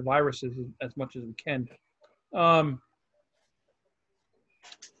fight off the viruses as much as we can.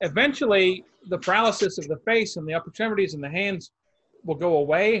 Eventually, the paralysis of the face and the upper extremities and the hands will go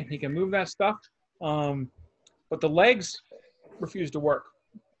away. He can move that stuff, but the legs refuse to work.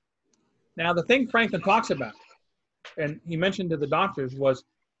 Now, the thing Franklin talks about, and he mentioned to the doctors, was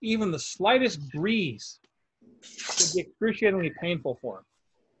even the slightest breeze would be excruciatingly painful for him.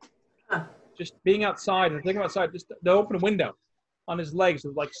 Huh. Just being outside and thinking outside, just the open window on his legs,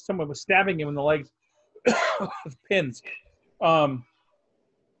 was like someone was stabbing him in the legs with pins.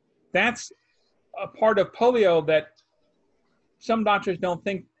 That's a part of polio that some doctors don't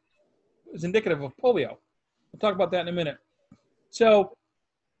think is indicative of polio. We'll talk about that in a minute. So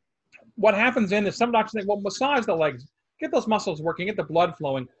what happens then is some doctors think, well, massage the legs, get those muscles working, get the blood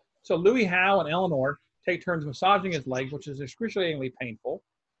flowing. So Louis Howe and Eleanor take turns massaging his legs, which is excruciatingly painful.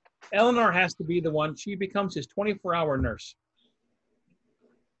 Eleanor has to be the one, she becomes his 24-hour nurse.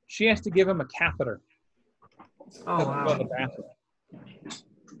 She has to give him a catheter. Oh, wow. To the bathroom.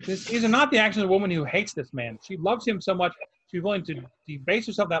 These are not the actions of a woman who hates this man. She loves him so much, she's willing to debase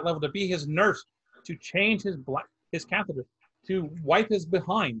herself at that level, to be his nurse, to change his catheter, to wipe his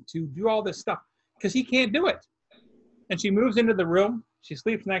behind, to do all this stuff, because he can't do it. And she moves into the room, she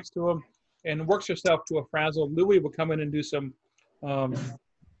sleeps next to him, and works herself to a frazzle. Louis will come in and do some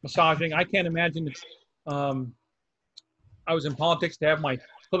massaging. I can't imagine if I was in politics to have my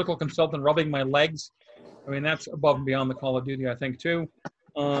political consultant rubbing my legs. I mean, that's above and beyond the call of duty, I think, too.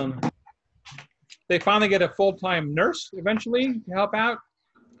 They finally get a full-time nurse eventually to help out.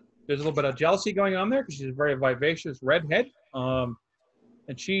 There's a little bit of jealousy going on there because she's a very vivacious redhead. And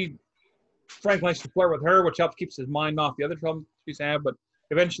Frank likes to flirt with her, which helps keeps his mind off the other trouble she's had. But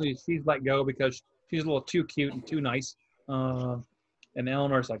eventually she's let go because she's a little too cute and too nice. And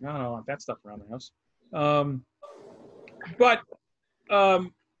Eleanor's like, I don't want that stuff around the house.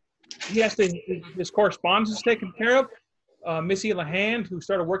 He has to, his correspondence is taken care of. Missy LeHand, who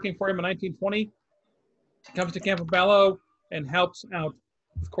started working for him in 1920, comes to Campobello and helps out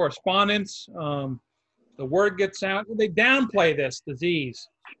with correspondence. The word gets out. They downplay this disease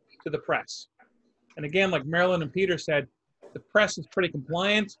to the press. And again, like Marilyn and Peter said, the press is pretty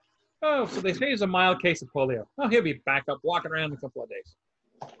compliant. Oh, so they say he's a mild case of polio. Oh, he'll be back up, walking around in a couple of days.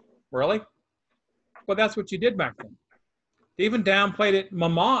 Really? But that's what you did back then. They even downplayed it.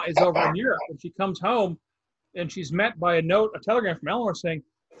 Mama is over in Europe, and she comes home, and she's met by a telegram from Eleanor saying,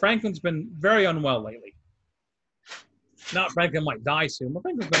 Franklin's been very unwell lately. Not Franklin might die soon, but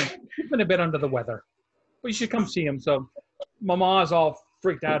he's been a bit under the weather. But you should come see him. So Mama's all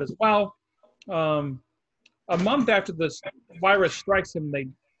freaked out as well. A month after this virus strikes him, they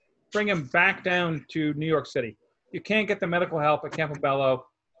bring him back down to New York City. You can't get the medical help at Campobello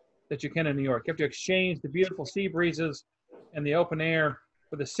that you can in New York. You have to exchange the beautiful sea breezes and the open air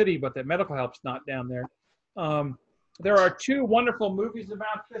for the city, but the medical help's not down there. There are two wonderful movies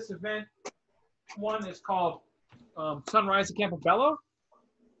about this event. One is called Sunrise at Campobello.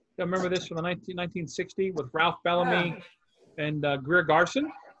 You remember this from the 1960 with Ralph Bellamy and Greer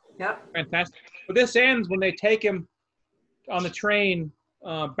Garson? Yep. Fantastic. But this ends when they take him on the train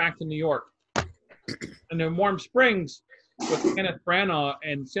back to New York. And in Warm Springs, with Kenneth Branagh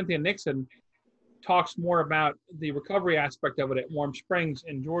and Cynthia Nixon, talks more about the recovery aspect of it at Warm Springs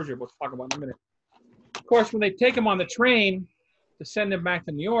in Georgia. We'll talk about in a minute. Of course, when they take him on the train to send him back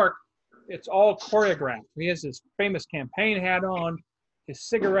to New York, it's all choreographed. He has his famous campaign hat on, his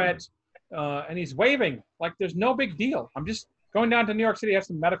cigarette, and he's waving like there's no big deal. I'm just going down to New York City to have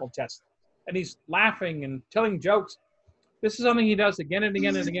some medical tests. And he's laughing and telling jokes. This is something he does again and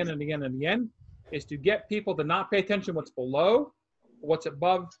again and again and again and again, is to get people to not pay attention to what's below. What's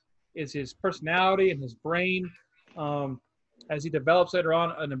above is his personality and his brain. As he develops later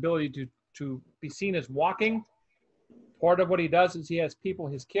on an ability to be seen as walking. Part of what he does is he has people,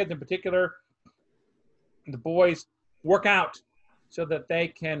 his kids in particular, the boys, work out so that they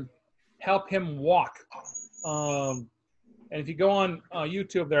can help him walk. And if you go on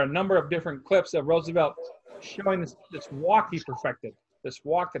YouTube, there are a number of different clips of Roosevelt showing this walk he perfected, this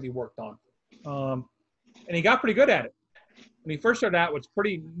walk that he worked on. And he got pretty good at it. When he first started out, it was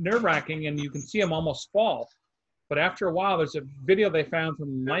pretty nerve-wracking, and you can see him almost fall. But after a while, there's a video they found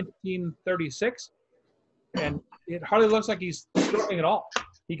from 1936, and it hardly looks like he's struggling at all.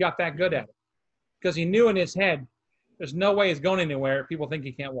 He got that good at it because he knew in his head, there's no way he's going anywhere. People think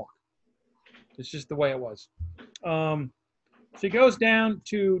he can't walk. It's just the way it was. So he goes down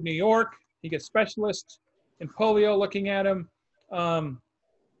to New York. He gets specialists in polio looking at him. The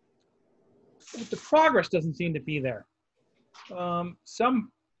progress doesn't seem to be there.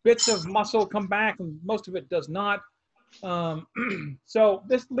 Some bits of muscle come back, and most of it does not. So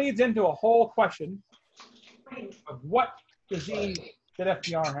this leads into a whole question of what disease did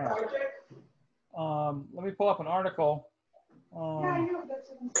FDR have? Let me pull up an article.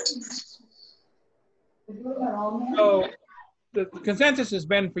 So the consensus has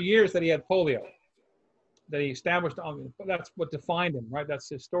been for years that he had polio, that he established. That's what defined him, right? That's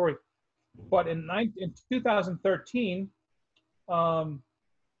his story. But in 2013, a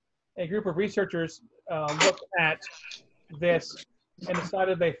group of researchers looked at this and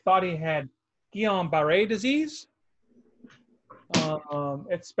decided they thought he had Guillain-Barré disease.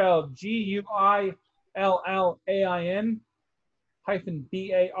 It's spelled Guillain-Barré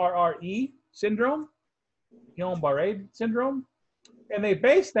syndrome, Guillain-Barré syndrome. And they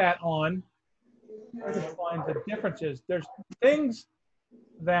based that on, I just find the differences. There's things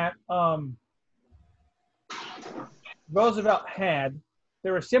that Roosevelt had.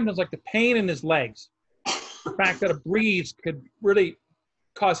 There were symptoms like the pain in his legs, the fact that a breeze could really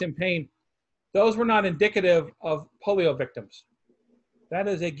cause him pain. Those were not indicative of polio victims. That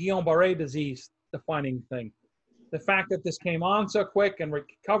is a Guillain-Barré disease defining thing. The fact that this came on so quick and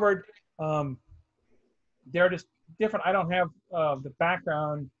recovered, they're just different. I don't have the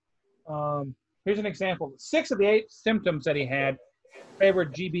background. Here's an example. 6 of the 8 symptoms that he had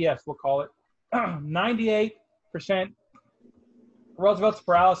favored GBS, we'll call it. 98% Roosevelt's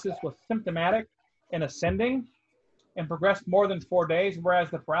paralysis was symptomatic and ascending and progressed more than 4 days,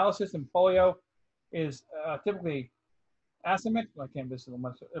 whereas the paralysis in polio is typically asymmetric. I can't miss it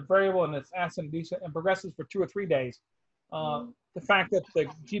much. Variable in its ascending and progresses for 2 or 3 days. The fact that the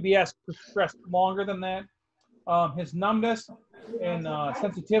GBS progressed longer than that. His numbness and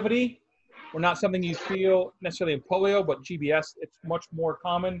sensitivity were not something you feel necessarily in polio, but GBS, it's much more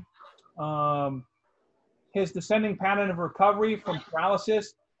common. His descending pattern of recovery from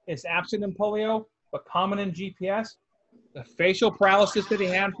paralysis is absent in polio, but common in GPS. The facial paralysis that he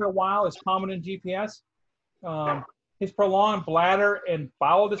had for a while is common in GPS. His prolonged bladder and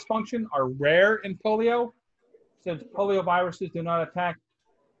bowel dysfunction are rare in polio, since polio viruses do not attack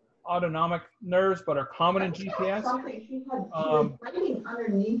autonomic nerves, but are common in GPS.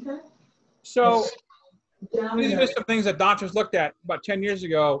 So these are some things that doctors looked at about 10 years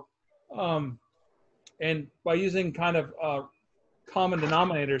ago, and by using kind of common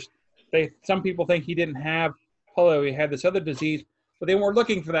denominators, some people think he didn't have polio, he had this other disease, but they weren't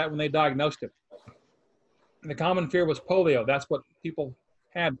looking for that when they diagnosed him. And the common fear was polio. That's what people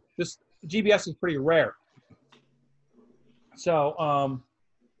had. This GBS is pretty rare. So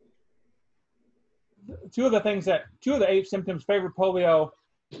two of the 8 symptoms favored polio.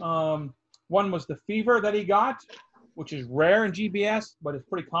 One was the fever that he got, which is rare in GBS, but it's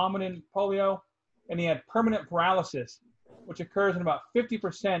pretty common in polio. And he had permanent paralysis, which occurs in about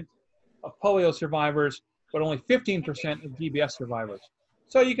 50% of polio survivors, but only 15% of GBS survivors.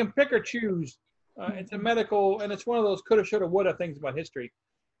 So you can pick or choose. It's a medical, and it's one of those coulda, shoulda, woulda things about history.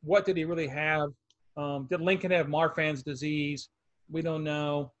 What did he really have? Did Lincoln have Marfan's disease? We don't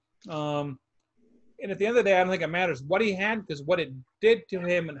know. And at the end of the day, I don't think it matters what he had, because what it did to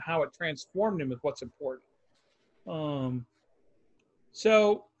him and how it transformed him is what's important.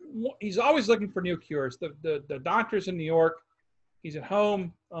 So he's always looking for new cures. The doctors in New York, he's at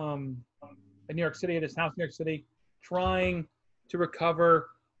home in New York City, at his house in New York City, trying to recover,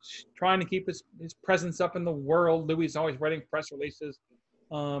 trying to keep his presence up in the world. Louis is always writing press releases.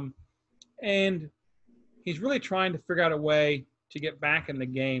 And he's really trying to figure out a way to get back in the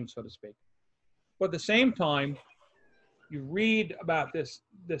game, so to speak. But at the same time, you read about this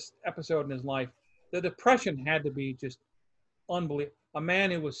episode in his life, the depression had to be just unbelievable. A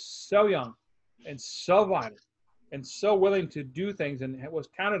man who was so young and so vital and so willing to do things and was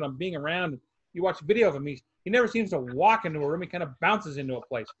counted on being around. You watch video of him, he never seems to walk into a room. He kind of bounces into a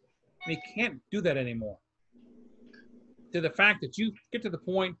place. And he can't do that anymore. To the fact that you get to the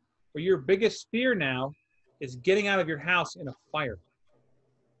point where your biggest fear now is getting out of your house in a fire.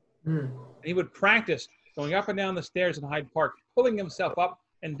 Mm. And he would practice going up and down the stairs in Hyde Park, pulling himself up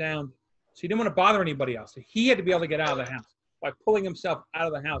and down. So he didn't want to bother anybody else. So he had to be able to get out of the house by pulling himself out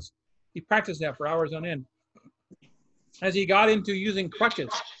of the house. He practiced that for hours on end. As he got into using crutches,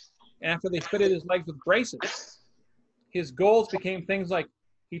 after they fitted his legs with braces, his goals became things like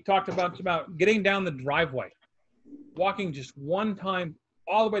he talked about getting down the driveway, walking just one time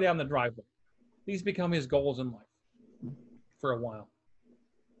all the way down the driveway. These become his goals in life for a while.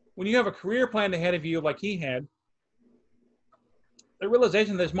 When you have a career plan ahead of you like he had, the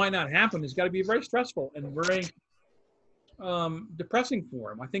realization that this might not happen has got to be very stressful and very depressing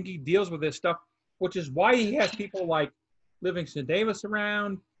for him. I think he deals with this stuff, which is why he has people like Livingston Davis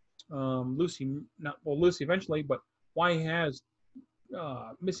around, Lucy eventually, but why he has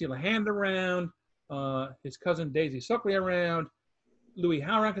Missy LeHand around, his cousin Daisy Suckley around, Louis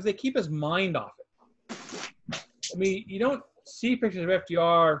Howe around, because they keep his mind off it. I mean, you don't see pictures of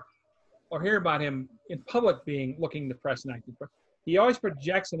FDR or hear about him in public looking depressed and acting depressed. He always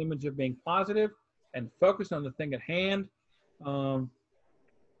projects an image of being positive and focused on the thing at hand. And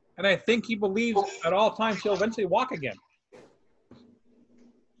I think he believes at all times he'll eventually walk again.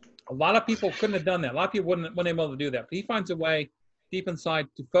 A lot of people couldn't have done that. A lot of people wouldn't be able to do that. But he finds a way deep inside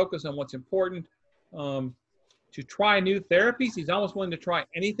to focus on what's important, to try new therapies. He's almost willing to try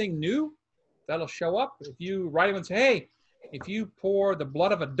anything new that'll show up. If you write him and say, hey, if you pour the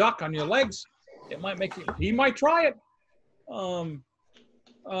blood of a duck on your legs, it might make you, he might try it. And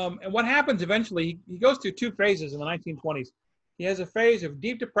what happens eventually, he goes through two phases in the 1920s. He has a phase of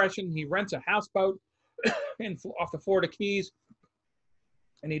deep depression. He rents a houseboat off the Florida Keys,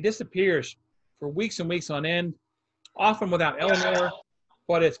 and he disappears for weeks and weeks on end, often without Eleanor,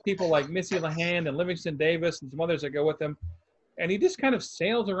 but it's people like Missy LeHand and Livingston Davis and some others that go with him. And he just kind of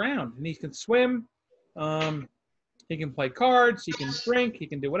sails around, and he can swim. He can play cards. He can drink. He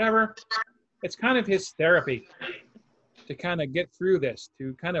can do whatever. It's kind of his therapy to kind of get through this,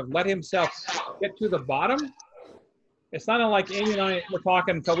 to kind of let himself get to the bottom. It's not unlike Amy and I were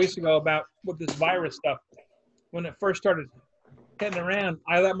talking a couple weeks ago about with this virus stuff. When it first started hitting around,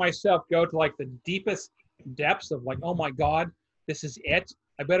 I let myself go to like the deepest depths of like, oh my God, this is it.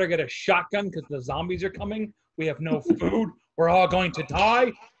 I better get a shotgun because the zombies are coming. We have no food. We're all going to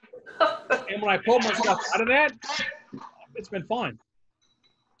die. And when I pulled myself out of that, it's been fine.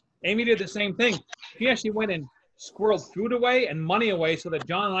 Amy did the same thing. She actually went and squirreled food away and money away so that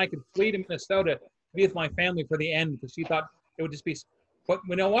John and I could flee to Minnesota to be with my family for the end, because she thought it would just be, but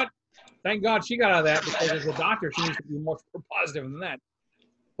you know what? Thank God she got out of that, because as a doctor, she needs to be more positive than that.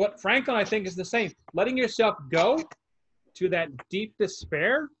 But Franklin, I think, is the same. Letting yourself go to that deep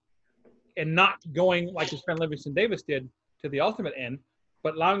despair and not going like his friend Livingston Davis did to the ultimate end,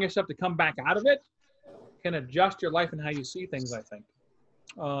 but allowing yourself to come back out of it can adjust your life and how you see things, I think.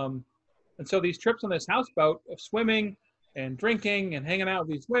 And so these trips on this houseboat of swimming and drinking and hanging out with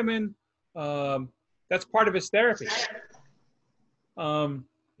these women, that's part of his therapy. But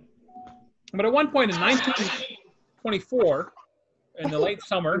at one point in 1924, in the late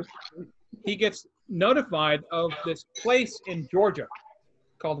summer, he gets notified of this place in Georgia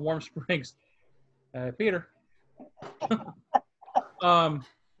called Warm Springs. Peter. I'm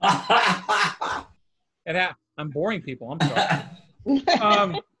boring people. I'm sorry.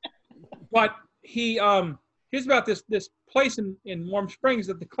 But he hears about this place in Warm Springs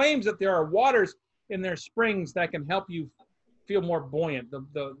that claims that there are waters in their springs that can help you feel more buoyant.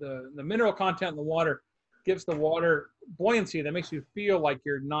 The mineral content in the water gives the water buoyancy that makes you feel like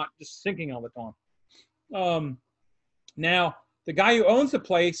you're not just sinking all the time. Now, the guy who owns the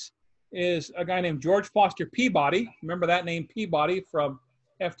place is a guy named George Foster Peabody. Remember that name, Peabody, from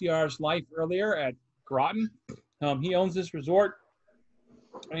FDR's life earlier at Groton. He owns this resort,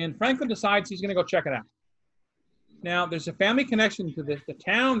 and Franklin decides he's going to go check it out. Now, there's a family connection to this. The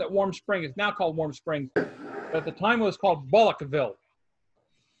town that Warm Springs is now called Warm Springs, but at the time it was called Bullockville.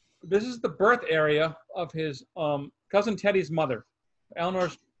 This is the birth area of his cousin Teddy's mother,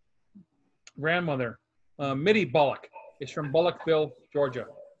 Eleanor's grandmother, Mittie Bullock, is from Bullockville, Georgia.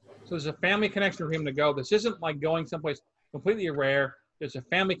 So there's a family connection for him to go. This isn't like going someplace completely rare. There's a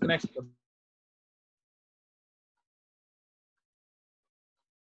family connection.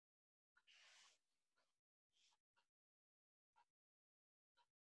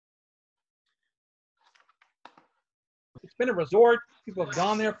 It's been a resort. People have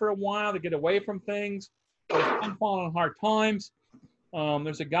gone there for a while to get away from things. But it's been falling on hard times.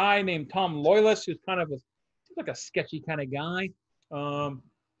 There's a guy named Tom Loylis who's kind of seems like a sketchy kind of guy.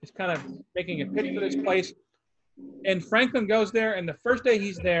 He's kind of making a pitch for this place. And Franklin goes there, and the first day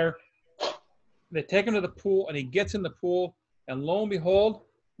he's there, they take him to the pool, and he gets in the pool, and lo and behold,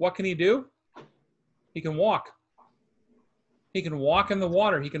 what can he do? He can walk. He can walk in the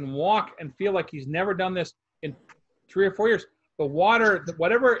water. He can walk and feel like he's never done this in 3 or 4 years. The water,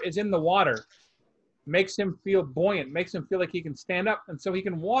 whatever is in the water, makes him feel buoyant, makes him feel like he can stand up, and so he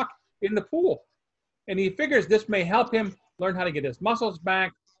can walk in the pool. And he figures this may help him learn how to get his muscles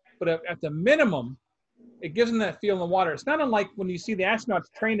back, but at the minimum, it gives him that feel in the water. It's not unlike when you see the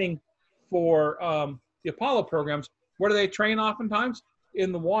astronauts training for the Apollo programs. Where do they train oftentimes?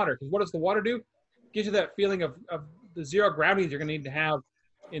 In the water. Because what does the water do? It gives you that feeling of the zero gravity you're going to need to have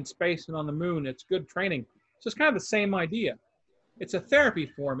in space and on the moon. It's good training. So it's kind of the same idea. It's a therapy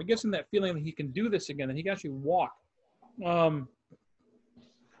for him. It gives him that feeling that he can do this again, that he can actually walk. The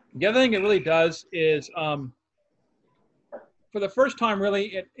other thing it really does is, for the first time,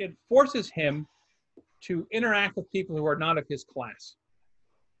 really, it forces him to interact with people who are not of his class,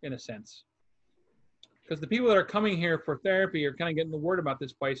 in a sense. Because the people that are coming here for therapy or kind of getting the word about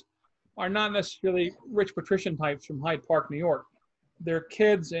this place are not necessarily rich patrician types from Hyde Park, New York. They're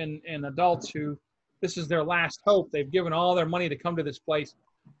kids and adults who, this is their last hope. They've given all their money to come to this place.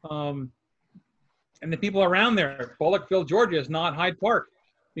 And the people around there, Bullockville, Georgia is not Hyde Park.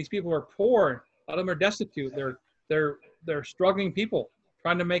 These people are poor. A lot of them are destitute. They're struggling people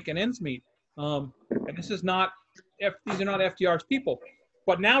trying to make an ends meet. And this is not, these are not FDR's people.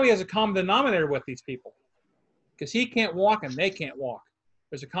 But now he has a common denominator with these people because he can't walk and they can't walk.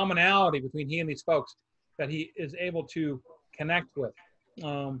 There's a commonality between he and these folks that he is able to connect with,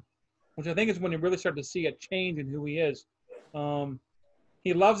 which I think is when you really start to see a change in who he is.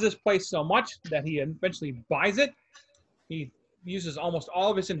 He loves this place so much that he eventually buys it. He uses almost all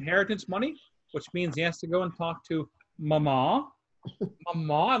of his inheritance money, which means he has to go and talk to Mama.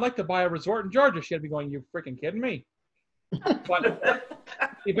 Mama, I'd like to buy a resort in Georgia. She'd be going, you freaking kidding me? But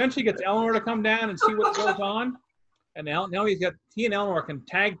he eventually gets Eleanor to come down and see what goes on. And now he and Eleanor can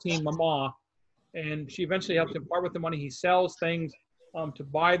tag team Mama, and she eventually helps him part with the money. He sells things to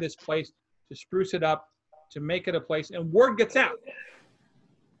buy this place, to spruce it up, to make it a place. And word gets out,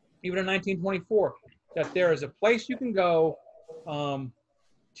 even in 1924, that there is a place you can go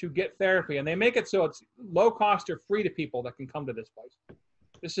to get therapy. And they make it so it's low cost or free to people that can come to this place.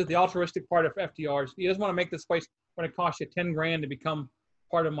 This is the altruistic part of FDR's. He doesn't want to make this place when it costs you 10 grand to become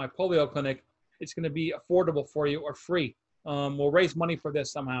part of my polio clinic. It's going to be affordable for you or free. We'll raise money for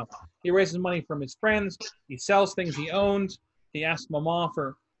this somehow. He raises money from his friends. He sells things he owns. He asks Mama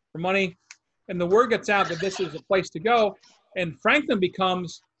for money. And the word gets out that this is a place to go. And Franklin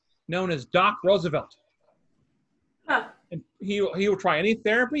becomes known as Doc Roosevelt. Huh. And he will try any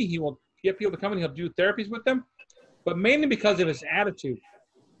therapy. He will get people to come and he'll do therapies with them. But mainly because of his attitude.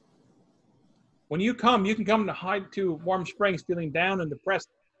 When you come, you can come to Warm Springs feeling down and depressed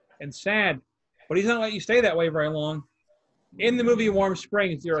and sad. But he's not going to let you stay that way very long. In the movie Warm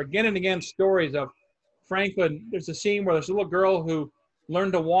Springs, there are again and again stories of Franklin. There's a scene where there's a little girl who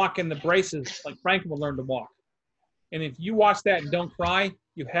learned to walk in the braces like Franklin would learn to walk. And if you watch that and don't cry,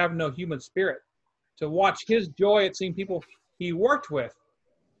 you have no human spirit. To watch his joy at seeing people he worked with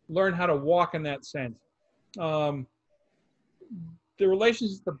learn how to walk in that sense. The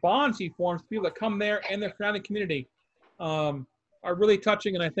relationships, the bonds he forms, people that come there and their surrounding community are really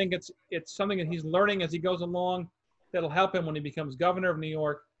touching. And I think it's something that he's learning as he goes along that'll help him when he becomes governor of New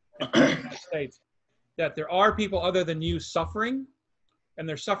York and the United States. That there are people other than you suffering, and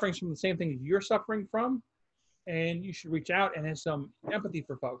they're suffering from the same thing you're suffering from, and you should reach out and have some empathy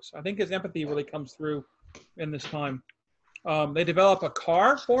for folks. I think his empathy really comes through in this time. They develop a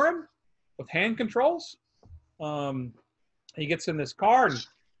car for him with hand controls. He gets in this car and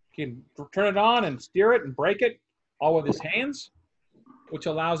can turn it on and steer it and brake it all with his hands, which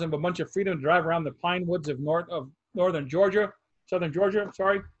allows him a bunch of freedom to drive around the pine woods of southern Georgia.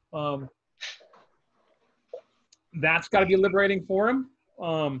 That's got to be liberating for him.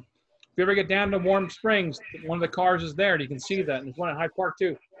 If you ever get down to Warm Springs, one of the cars is there, and you can see that. And there's one at Hyde Park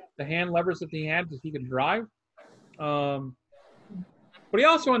too. The hand levers that he had, that he could drive. But he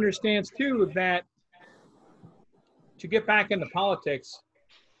also understands too that to get back into politics,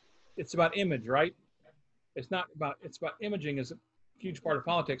 it's about image, right? It's about imaging is a huge part of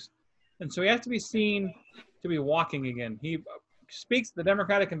politics. And so he has to be seen to be walking again. He speaks at the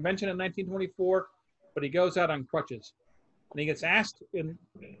Democratic Convention in 1924, but he goes out on crutches. And he gets asked in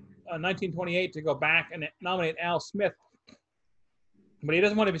 1928 to go back and nominate Al Smith, but he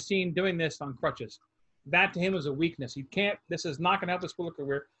doesn't want to be seen doing this on crutches. That to him is a weakness. This is not going to help his political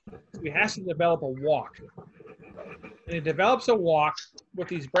career. So he has to develop a walk. And he develops a walk with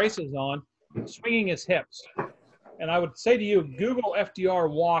these braces on, swinging his hips. And I would say to you, Google FDR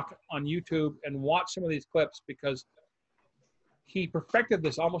walk on YouTube and watch some of these clips, because he perfected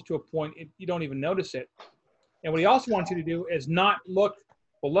this almost to a point you don't even notice it. And what he also wants you to do is not look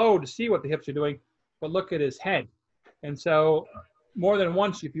below to see what the hips are doing, but look at his head. And so more than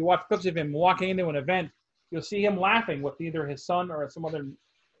once, if you watch clips of him walking into an event, you'll see him laughing with either his son or some other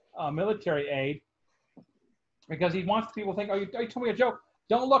military aide, because he wants people to think, oh, you told me a joke.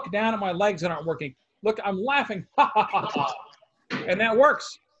 Don't look down at my legs that aren't working. Look, I'm laughing. Ha, ha, ha, ha. And that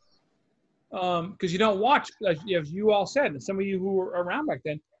works. Because you don't watch, as you all said, and some of you who were around back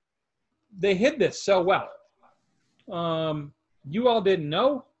then, they hid this so well. You all didn't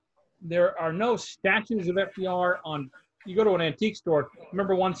know. There are no statues of FDR on, you go to an antique store.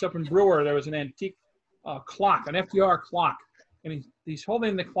 Remember once up in Brewer, there was an antique clock, an FDR clock. And he's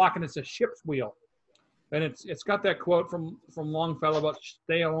holding the clock, and it's a ship's wheel. And it's got that quote from Longfellow about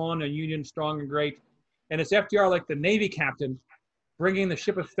stay on, a union strong and great. And it's FDR like the Navy captain bringing the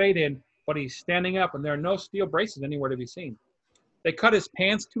ship of fate in, but he's standing up, and there are no steel braces anywhere to be seen. They cut his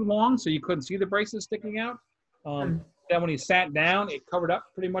pants too long, so you couldn't see the braces sticking out. Then when he sat down, it covered up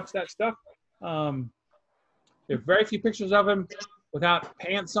pretty much that stuff. There are very few pictures of him without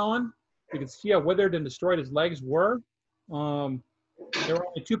pants on. You can see how withered and destroyed his legs were. There were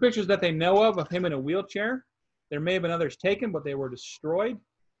only 2 pictures that they know of him in a wheelchair. There may have been others taken, but they were destroyed.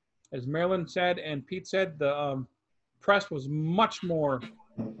 As Marilyn said and Pete said, the press was much more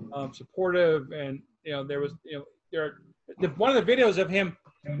supportive, and there was one of the videos of him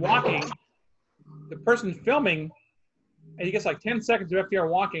walking, the person filming, and he gets like 10 seconds of FDR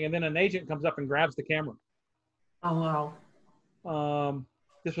walking, and then an agent comes up and grabs the camera. Oh wow.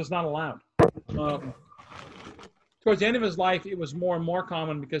 This was not allowed. Towards the end of his life, it was more and more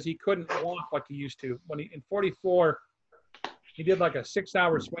common because he couldn't walk like he used to. When in 44, he did like a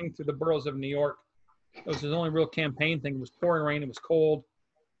 6-hour swing through the boroughs of New York. It was his only real campaign thing. It was pouring rain, it was cold,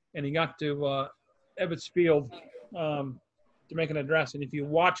 and he got to Ebbets Field to make an address. And if you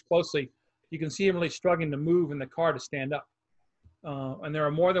watch closely, you can see him really struggling to move in the car to stand up. And there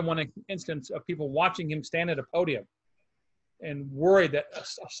are more than one instance of people watching him stand at a podium and worried that a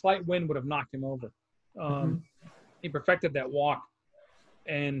slight wind would have knocked him over. He perfected that walk.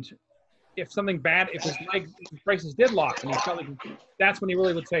 And if something bad, if his braces did lock, and he felt like, that's when he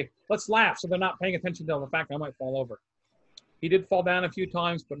really would say, let's laugh, so they're not paying attention to the fact I might fall over. He did fall down a few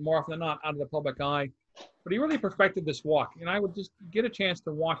times, but more often than not, out of the public eye. But he really perfected this walk. And I would just get a chance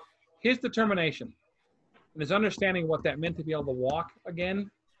to watch his determination and his understanding what that meant to be able to walk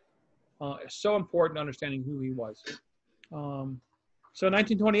again is so important to understanding who he was. So in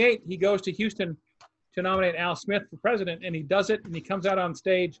 1928, he goes to Houston to nominate Al Smith for president, and he does it, and he comes out on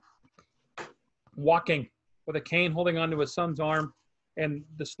stage walking with a cane holding onto his son's arm. And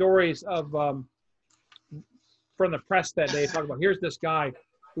the stories of from the press that day talk about, here's this guy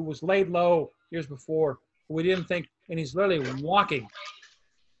who was laid low years before, who we didn't think, and he's literally walking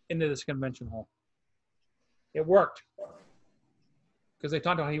into this convention hall. It worked because they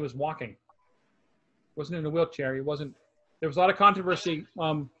talked about how he was walking. He wasn't in a wheelchair. He wasn't. There was a lot of controversy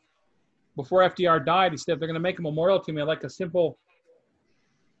before FDR died. He said they're going to make a memorial to me like a simple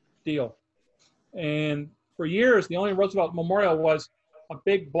deal. And for years, the only Roosevelt memorial was a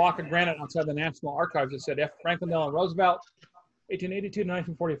big block of granite outside the National Archives that said F. Franklin Delano Roosevelt, 1882 to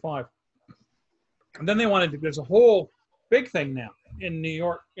 1945. And then they wanted to, there's a whole big thing now in New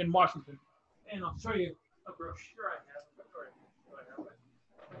York, in Washington. And I'll show you a brochure I have.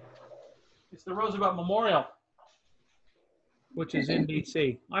 It's the Roosevelt Memorial, which is in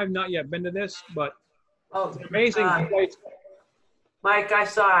D.C. I've not yet been to this, but it's an amazing place. Mike, I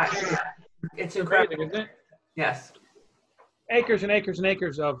saw it. It's incredible. Amazing, isn't it? Yes. Acres and acres and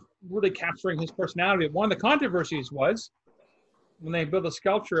acres of really capturing his personality. One of the controversies was when they built a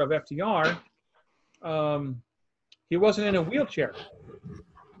sculpture of FDR, he wasn't in a wheelchair.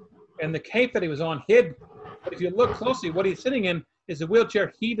 And the cape that he was on hid. But if you look closely, what he's sitting in is a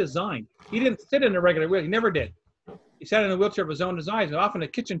wheelchair he designed. He didn't sit in a regular wheelchair. He never did. He sat in a wheelchair of his own design, and often a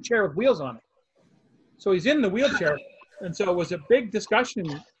kitchen chair with wheels on it. So he's in the wheelchair. And so it was a big discussion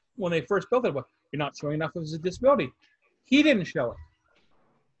when they first built it. Well, you're not showing enough of his disability. He didn't show it.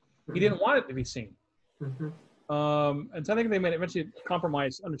 He didn't want it to be seen. And so I think they made eventually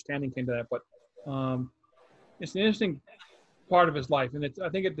compromise. Understanding came to that, but it's an interesting part of his life, and I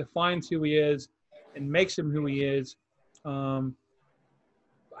think it defines who he is and makes him who he is.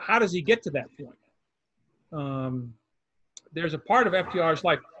 How does he get to that point? There's a part of FDR's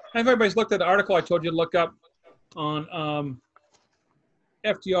life. I don't know if everybody's looked at the article I told you to look up on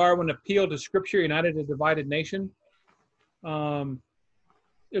FDR when appeal to Scripture united a divided nation.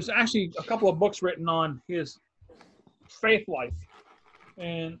 There's actually a couple of books written on his faith life,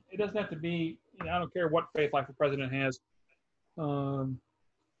 and it doesn't have to be, I don't care what faith life the president has.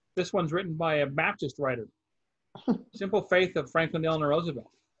 This one's written by a Baptist writer. Simple Faith of Franklin Delano Roosevelt.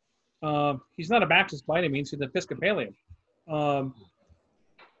 He's not a Baptist by any means. He's an Episcopalian.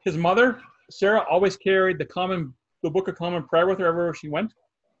 His mother, Sarah, always carried the Book of Common Prayer with her everywhere she went.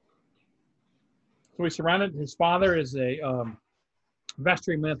 So he's surrounded. His father is a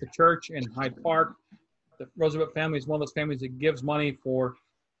vestryman at the church in Hyde Park. The Roosevelt family is one of those families that gives money for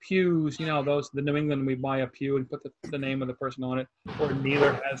pews. You know, those the New England, we buy a pew and put the name of the person on it. Or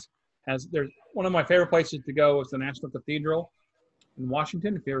Neither has. There's one of my favorite places to go is the National Cathedral in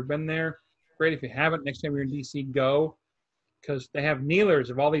Washington. If you've ever been there, great. If you haven't, next time you're in D.C., go, because they have kneelers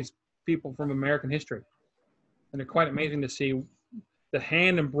of all these people from American history, and they're quite amazing to see the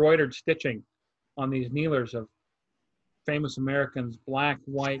hand embroidered stitching on these kneelers of famous Americans, black,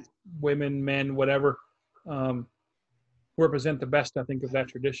 white, women, men, whatever, represent the best, I think, of that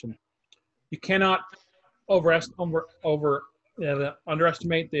tradition. You cannot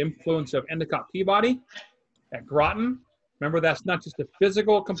underestimate the influence of Endicott Peabody at Groton. Remember, that's not just a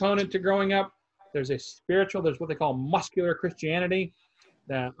physical component to growing up. There's a spiritual, there's what they call muscular Christianity,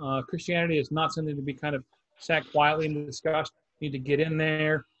 that Christianity is not something to be kind of sat quietly and discussed. You need to get in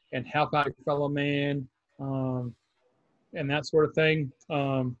there and help out your fellow man, and that sort of thing.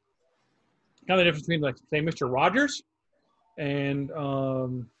 Kind of the difference between, like, say, Mr. Rogers and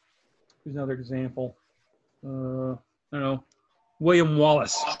who's another example? I don't know, William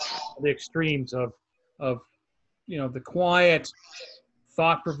Wallace. The extremes of the quiet,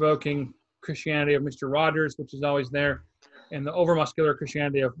 thought-provoking Christianity of Mr. Rogers, which is always there, and the overmuscular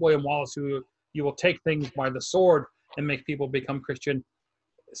Christianity of William Wallace, who you will take things by the sword and make people become Christian.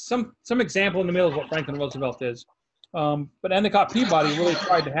 Some example in the middle is what Franklin Roosevelt is. But Endicott Peabody really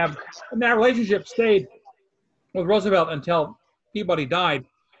tried to have, and that relationship stayed with Roosevelt until Peabody died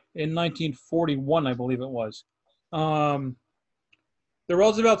in 1941, I believe it was. The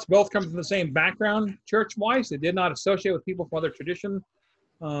Roosevelts both come from the same background church-wise. They did not associate with people from other traditions.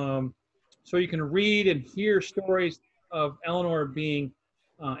 So you can read and hear stories of Eleanor being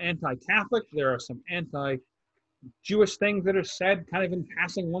anti-Catholic. There are some anti-Jewish things that are said kind of in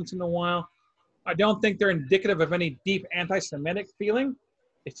passing once in a while. I don't think they're indicative of any deep anti-Semitic feeling.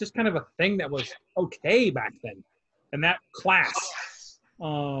 It's just kind of a thing that was okay back then. And that class,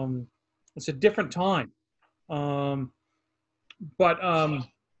 it's a different time.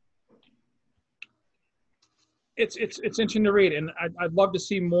 It's interesting to read, and I'd love to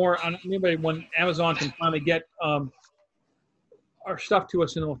see more on anybody when Amazon can finally get our stuff to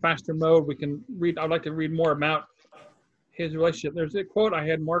us in a faster mode. We can read. I'd like to read more about his relationship. There's a quote I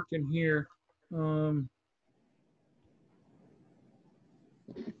had marked in here.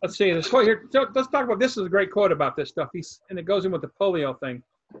 Let's see this quote here. So let's talk about this. Is a great quote about this stuff. And it goes in with the polio thing.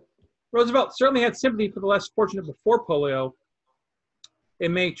 Roosevelt certainly had sympathy for the less fortunate before polio.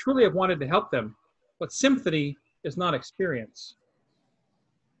 It may truly have wanted to help them, but sympathy is not experience.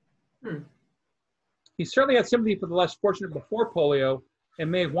 He certainly had sympathy for the less fortunate before polio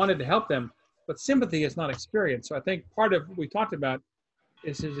and may have wanted to help them, but sympathy is not experience. So I think part of what we talked about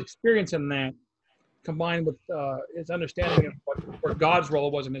is his experience in that, combined with his understanding of what God's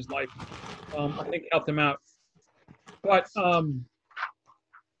role was in his life, I think helped him out. But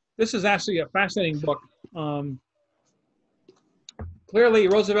this is actually a fascinating book. Clearly,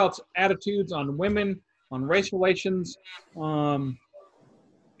 Roosevelt's attitudes on women, on race relations, were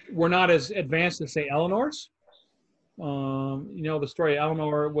not as advanced as, say, Eleanor's. You know, the story of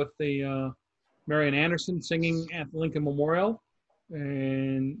Eleanor with the Marian Anderson singing at the Lincoln Memorial,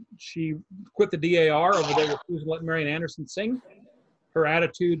 and she quit the DAR over there, refused to let Marian Anderson sing. Her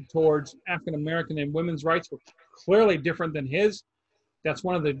attitude towards African American and women's rights were clearly different than his. That's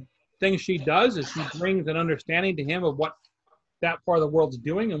one of the things she does, is she brings an understanding to him of what that part of the world's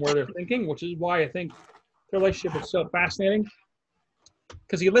doing and where they're thinking, which is why I think the relationship is so fascinating,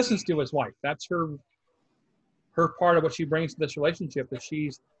 because he listens to his wife. That's her part of what she brings to this relationship, that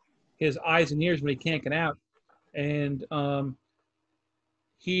she's his eyes and ears when he can't get out. And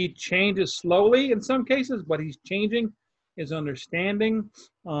he changes slowly in some cases, but he's changing his understanding.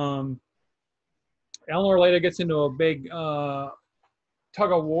 Eleanor later gets into a big tug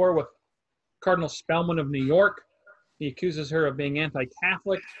of war with Cardinal Spellman of New York. He accuses her of being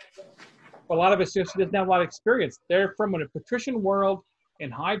anti-Catholic. A lot of it's just she doesn't have a lot of experience. They're from a patrician world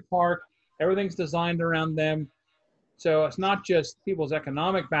in Hyde Park. Everything's designed around them. So it's not just people's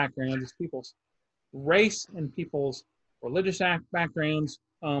economic backgrounds, it's people's race and people's religious backgrounds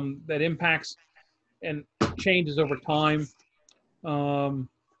that impacts and changes over time.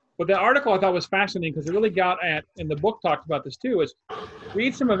 But the article I thought was fascinating because it really got at, and the book talked about this too, is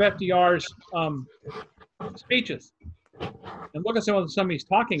read some of FDR's speeches. And look at some he's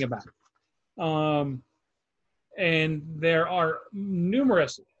talking about. And there are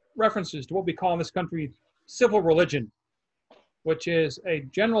numerous references to what we call in this country civil religion, which is a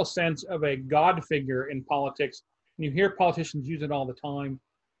general sense of a God figure in politics. And you hear politicians use it all the time.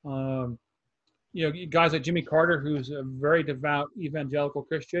 You know, guys like Jimmy Carter, who's a very devout evangelical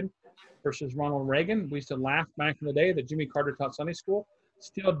Christian, versus Ronald Reagan. We used to laugh back in the day that Jimmy Carter taught Sunday school.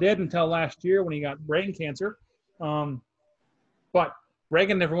 Still did until last year when he got brain cancer. But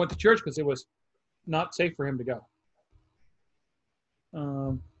Reagan never went to church because it was not safe for him to go.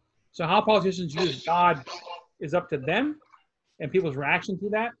 So how politicians use God is up to them, and people's reaction to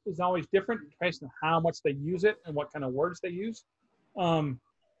that is always different based on how much they use it and what kind of words they use.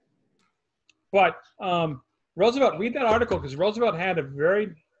 But Roosevelt, read that article, because Roosevelt had a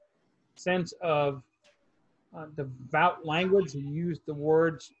very sense of devout language. He used the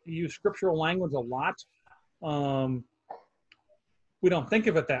words, he used scriptural language a lot. We don't think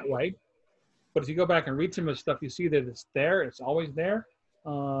of it that way, but if you go back and read some of the stuff, you see that it's there. It's always there. I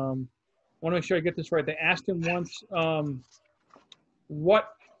want to make sure I get this right. They asked him once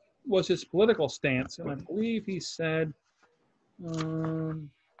what was his political stance, and I believe he said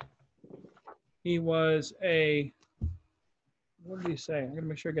he was a, what did he say? I'm going to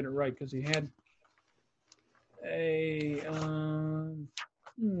make sure I get it right, because he had a,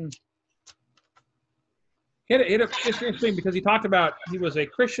 it's interesting because he talked about he was a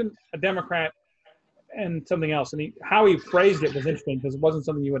Christian, a Democrat, and something else. And how he phrased it was interesting because it wasn't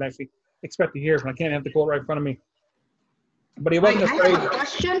something you would actually expect to hear. And I can't have the quote right in front of me. But he wasn't afraid. I have a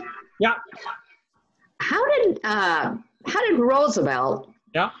question. Yeah. How did Roosevelt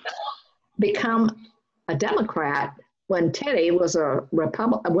become a Democrat when Teddy was a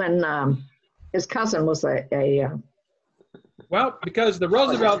Republican, when his cousin was a well, because the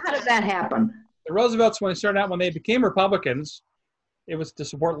Roosevelts. How did that happen? The Roosevelts, when they became Republicans, it was to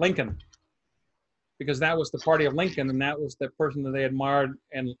support Lincoln, because that was the party of Lincoln, and that was the person that they admired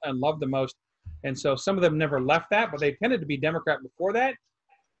and loved the most. And so some of them never left that, but they tended to be Democrat before that,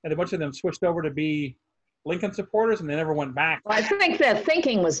 and a bunch of them switched over to be Lincoln supporters, and they never went back. Well, I think their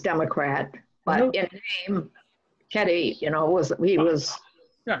thinking was Democrat, but in name, Teddy, was a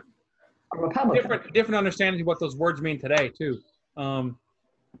Republican. Different understanding of what those words mean today, too.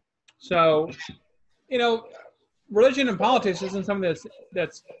 So, religion and politics isn't something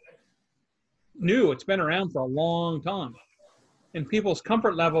that's new. It's been around for a long time. And people's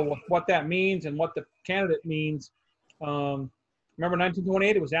comfort level with what that means and what the candidate means. Remember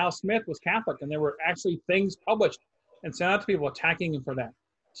 1928, it was Al Smith was Catholic, and there were actually things published and sent out to people attacking him for that.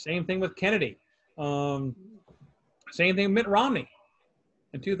 Same thing with Kennedy. Same thing with Mitt Romney.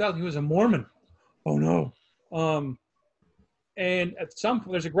 In 2000, he was a Mormon. Oh, no. And at some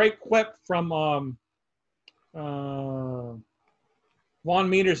point, there's a great clip from Vaughn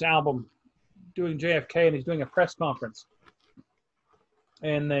Meader's album doing JFK, and he's doing a press conference.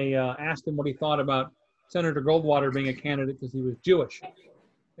 And they asked him what he thought about Senator Goldwater being a candidate because he was Jewish.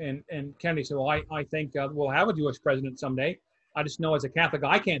 And Kennedy said, well, I think we'll have a Jewish president someday. I just know as a Catholic,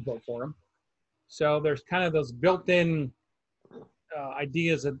 I can't vote for him. So there's kind of those built-in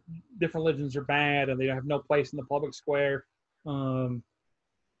ideas that different religions are bad and they have no place in the public square. And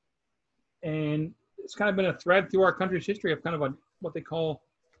it's kind of been a thread through our country's history of kind of what they call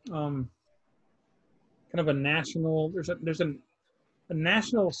kind of a national, there's a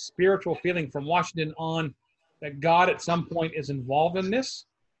national spiritual feeling from Washington on that God at some point is involved in this.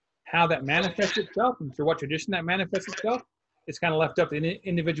 How that manifests itself and through what tradition that manifests itself, it's kind of left up to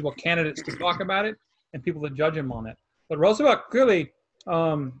individual candidates to talk about it and people to judge him on it. But Roosevelt clearly,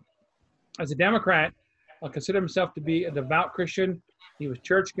 as a Democrat, considered himself to be a devout Christian. He was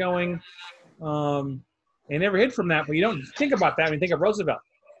church going. He never hid from that, but you don't think about that when you think of Roosevelt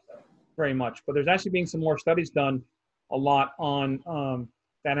very much. But there's actually been some more studies done a lot on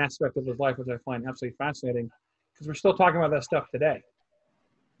that aspect of his life, which I find absolutely fascinating, because we're still talking about that stuff today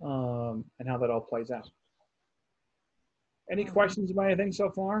and how that all plays out. Any questions about anything so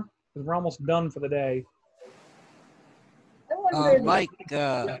far? Because we're almost done for the day. Mike,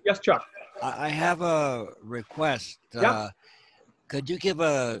 yes, Chuck. I have a request. Could you give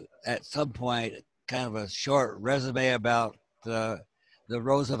at some point, kind of a short resume about the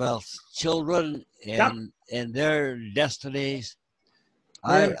Roosevelt's children and their destinies?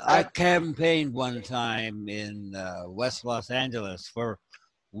 I campaigned one time in West Los Angeles for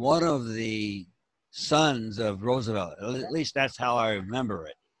one of the sons of Roosevelt. At least that's how I remember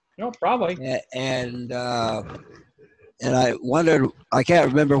it. No, probably. And I wondered, I can't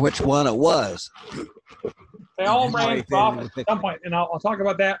remember which one it was. They all ran for office at some point, and I'll talk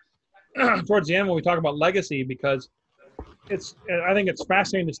about that towards the end when we talk about legacy, because I think it's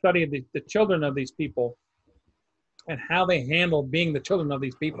fascinating to study the children of these people and how they handle being the children of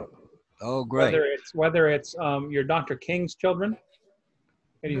these people. Oh, great. Whether it's your Dr. King's children,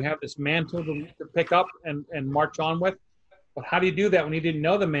 and you have this mantle to pick up and march on with. But how do you do that when you didn't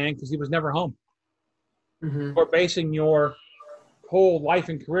know the man because he was never home? Mm-hmm. Or basing your whole life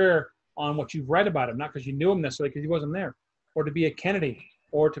and career on what you've read about him, not because you knew him necessarily because he wasn't there. Or to be a Kennedy,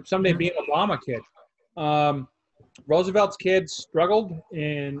 or to someday be an Obama kid. Roosevelt's kids struggled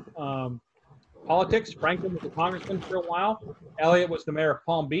in politics. Franklin was a congressman for a while. Elliott was the mayor of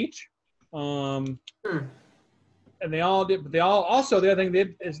Palm Beach. And they all did, but they all also, the other thing they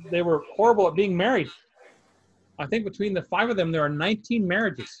did is they were horrible at being married. I think between the 5 of them, there are 19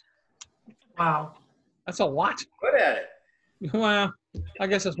 marriages. Wow. That's a lot. Good at it. Well, I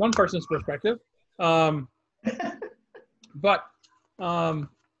guess that's one person's perspective. But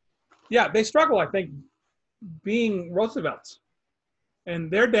yeah, they struggle, I think, being Roosevelts.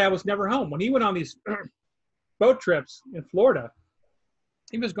 And their dad was never home. When he went on these boat trips in Florida,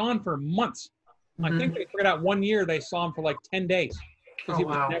 he was gone for months. I think they figured out 1 year they saw him for like 10 days because he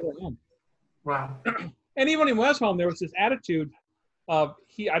was never home. Wow. And even when he was home, there was this attitude of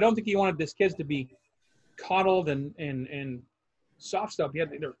I don't think he wanted his kids to be coddled and soft stuff. You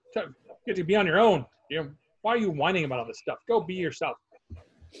had to be on your own. You know, why are you whining about all this stuff? Go be yourself.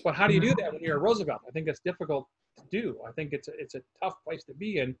 But how do you do that when you're a Roosevelt? I think that's difficult to do. I think it's a tough place to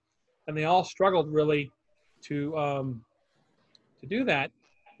be in, and they all struggled really to do that.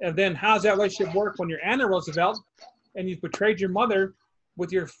 And then how does that relationship work when you're Anna Roosevelt and you've betrayed your mother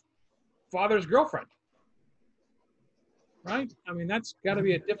with your father's girlfriend? Right? I mean, that's got to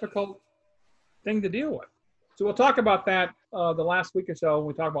be a difficult thing to deal with. So we'll talk about that the last week or so when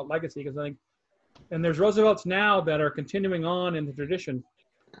we talk about legacy, because I think, and there's Roosevelts now that are continuing on in the tradition.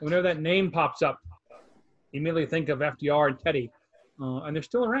 Whenever that name pops up, you immediately think of FDR and Teddy, and they're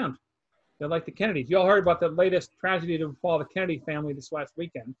still around. They're like the Kennedys. You all heard about the latest tragedy to befall the Kennedy family this last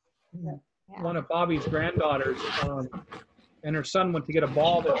weekend. Yeah. One of Bobby's granddaughters and her son went to get a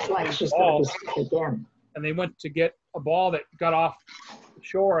ball Looks like she's going to be again. and they went to get a ball that got off the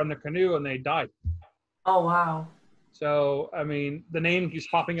shore on the canoe, and they died. Oh, wow. So, I mean, the name keeps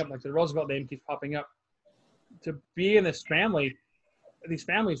popping up, like the Roosevelt name keeps popping up. To be in this family, these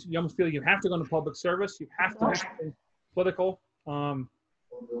families, you almost feel you have to go into public service. You have to do something political.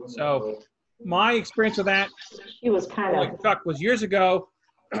 So my experience with that, She was kind of, like Chuck, was years ago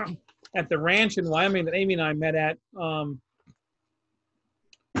at the ranch in Wyoming that Amy and I met at.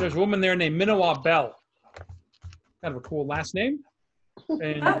 There's a woman there named Minowa Bell. Kind of a cool last name.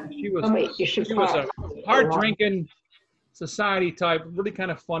 And she was a hard-drinking society type, really kind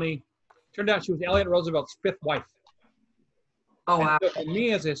of funny. Turned out she was Elliott Roosevelt's 5th wife. Oh, wow. So for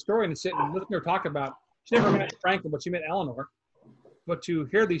me as a historian to sit and listen to her talk about, she never met Franklin, but she met Eleanor. But to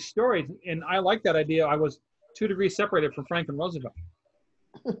hear these stories, and I like that idea, I was 2 degrees separated from Franklin Roosevelt.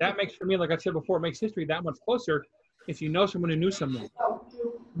 That makes, for me, like I said before, it makes history that much closer if you know someone who knew someone.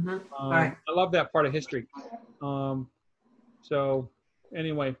 Right. I love that part of history. So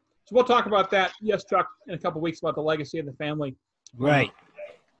anyway, so we'll talk about that, yes, Chuck, in a couple of weeks about the legacy of the family. Right.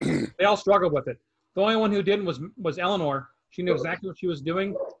 They all struggled with it. The only one who didn't was Eleanor. She knew exactly what she was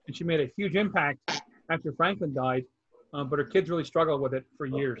doing, and she made a huge impact after Franklin died. But her kids really struggled with it for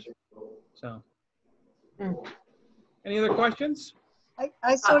years. So, any other questions?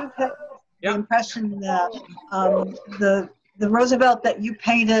 I sort of had the impression that the Roosevelt that you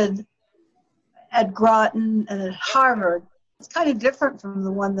painted at Groton and at Harvard is kind of different from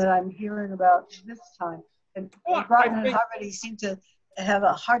the one that I'm hearing about this time. At Groton and Harvard, he seemed to have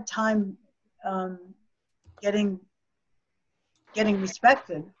a hard time getting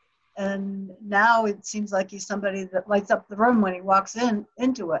respected. And now it seems like he's somebody that lights up the room when he walks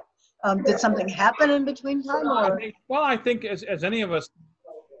into it. Did something happen in between time? I think as any of us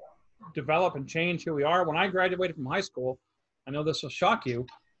develop and change who we are, when I graduated from high school, I know this will shock you,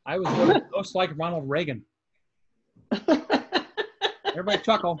 I was voted most like Ronald Reagan. Everybody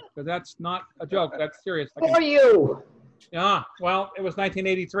chuckle, because that's not a joke. That's serious. Who are you? Yeah, well, it was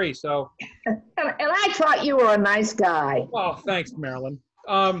 1983, so. And I thought you were a nice guy. Well, thanks, Marilyn.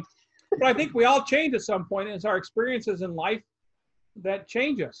 But I think we all change at some point. It's our experiences in life that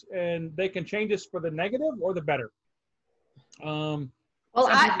change us, and they can change us for the negative or the better. Well,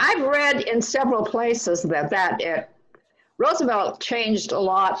 I've read in several places that Roosevelt changed a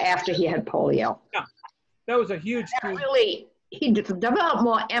lot after he had polio. Yeah, that was a huge. Really, he developed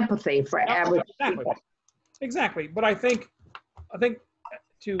more empathy for average people. Exactly, but I think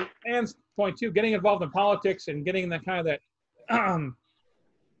to Ann's point too, getting involved in politics and getting that kind of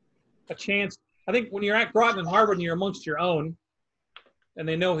a chance I think when you're at Groton and Harvard and you're amongst your own, and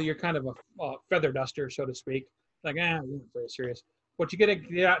they know that you're kind of a feather duster, so to speak, like, you're not very serious. But you get to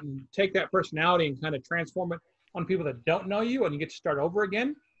get out and take that personality and kind of transform it on people that don't know you, and you get to start over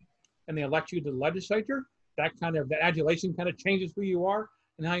again, and they elect you to the legislature. That adulation kind of changes who you are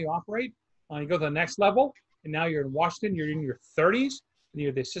and how you operate. You go to the next level, and now you're in Washington, you're in your 30s, and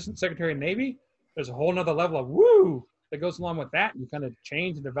you're the Assistant Secretary of Navy. There's a whole nother level of woo that goes along with that, and you kind of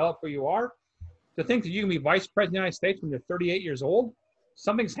change and develop who you are. To think that you can be Vice President of the United States when you're 38 years old,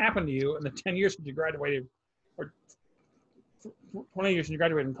 something's happened to you in the 10 years since you graduated, or 20 years since you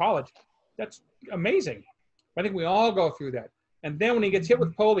graduated from college. That's amazing. I think we all go through that. And then when he gets hit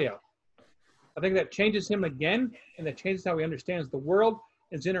with polio, I think that changes him again, and that changes how he understands the world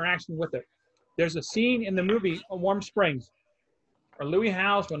and his interaction with it. There's a scene in the movie Warm Springs where Louis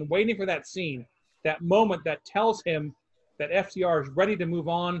Howes, when waiting for that scene, that moment that tells him that FDR is ready to move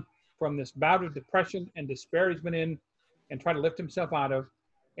on from this bout of depression and despair he's been in and try to lift himself out of.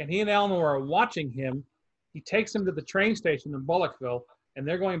 And he and Eleanor are watching him. He takes him to the train station in Bullockville, and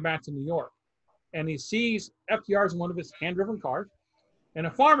they're going back to New York. And he sees FDR's in one of his hand-driven cars. And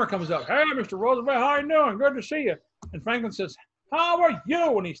a farmer comes up, "Hey, Mr. Roosevelt, how are you doing? Good to see you." And Franklin says, "How are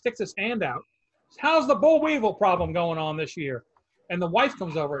you?" And he sticks his hand out. "How's the boll weevil problem going on this year?" And the wife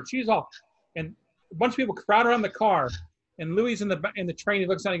comes over, and she's off. And a bunch of people crowd around the car. And Louis in the train. He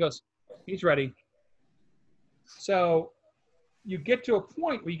looks down, he goes, "He's ready." So you get to a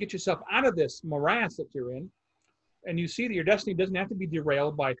point where you get yourself out of this morass that you're in, and you see that your destiny doesn't have to be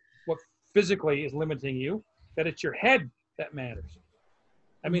derailed by what physically is limiting you, that it's your head that matters.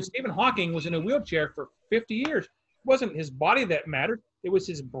 I mean, Stephen Hawking was in a wheelchair for 50 years. It wasn't his body that mattered. It was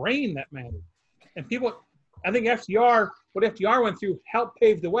his brain that mattered. And people, I think what FDR went through helped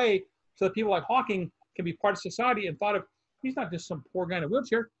pave the way so that people like Hawking can be part of society and thought of, he's not just some poor guy in a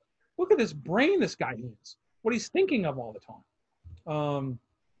wheelchair. Look at this brain this guy has, what he's thinking of all the time.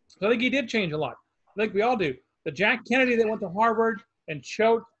 So I think he did change a lot. I think we all do. The Jack Kennedy that went to Harvard and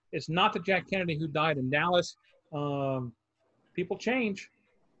choked is not the Jack Kennedy who died in Dallas. People change.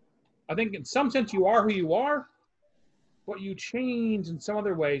 I think in some sense you are who you are, but you change in some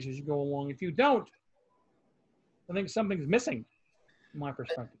other ways as you go along. If you don't, I think something's missing from my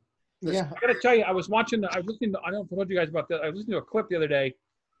perspective. Yeah. I got to tell you, I was listening to, I don't know if I told you guys about that. I was listening to a clip the other day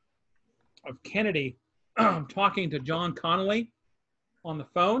of Kennedy talking to John Connally on the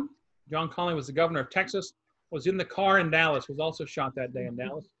phone. John Connally was the governor of Texas, was in the car in Dallas, was also shot that day in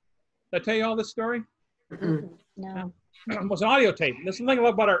Dallas. Did I tell you all this story? No. It was an audio tape. This is the thing I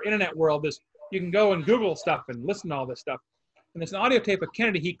love about our internet world is you can go and Google stuff and listen to all this stuff. And there's an audio tape of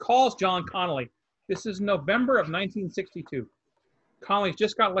Kennedy. He calls John Connally. This is November of 1962. Connolly's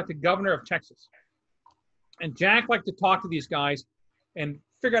just got elected governor of Texas. And Jack liked to talk to these guys and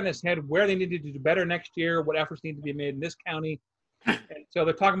figure out in his head where they needed to do better next year, what efforts need to be made in this county. And so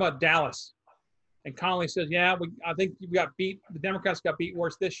they're talking about Dallas. And Connally says, yeah, I think we got beat. The Democrats got beat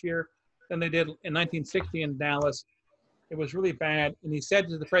worse this year than they did in 1960 in Dallas. It was really bad. And he said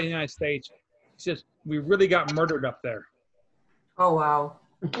to the President of the United States, he says, we really got murdered up there. Oh, wow.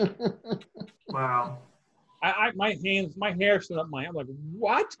 Wow. My hair stood up I'm like,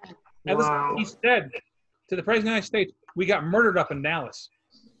 what? And Wow. he said to the President of the United States, we got murdered up in Dallas.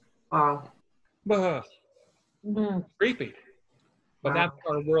 Wow. Creepy. But Wow. that's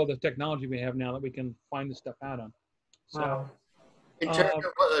our world of technology we have now that we can find this stuff out on. So, Wow. In terms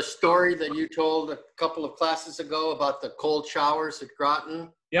of a story that you told a couple of classes ago about the cold showers at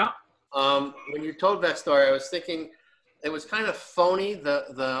Groton. yeah. When you told that story, I was thinking it was kind of phony.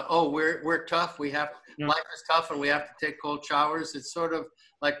 We're tough. Yeah. Life is tough, and we have to take cold showers. It's sort of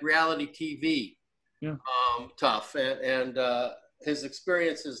like reality TV. Yeah. Tough, and his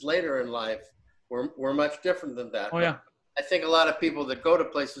experiences later in life were much different than that. Oh yeah. I think a lot of people that go to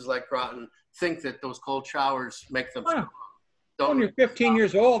places like Groton think that those cold showers make them. Oh, yeah. When you're 15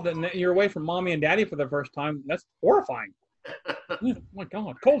 years old and you're away from mommy and daddy for the first time, that's horrifying. Oh my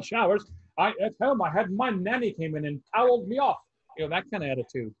God, cold showers. I had my nanny came in and toweled me off. You know, that kind of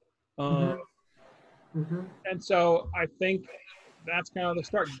attitude. And so I think that's kind of the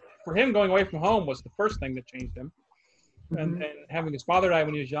start. For him, going away from home was the first thing that changed him. And having his father die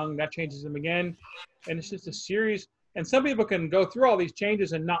when he was young, that changes him again. And it's just a series. And some people can go through all these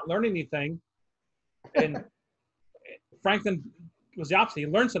changes and not learn anything. And Franklin was the opposite. He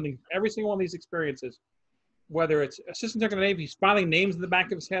learned something every single one of these experiences, whether it's Assistant Secretary of Navy, he's filing names in the back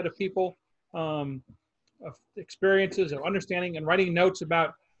of his head of people, of experiences, of understanding and writing notes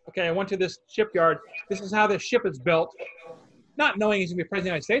about, okay, I went to this shipyard. This is how this ship is built. Not knowing he's going to be President of the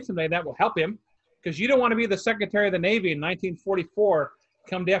United States someday, that will help him because you don't want to be the Secretary of the Navy in 1944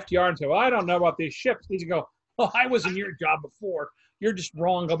 come to FDR and say, well, I don't know about these ships. He's go, oh, I was in your job before. You're just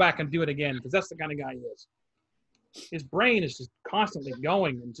wrong. Go back and do it again, because that's the kind of guy he is. His brain is just constantly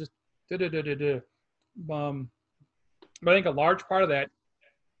going and just da-da-da-da-da. But I think a large part of that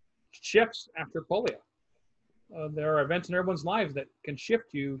shifts after polio. There are events in everyone's lives that can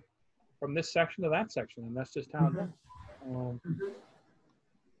shift you from this section to that section, and that's just how it is.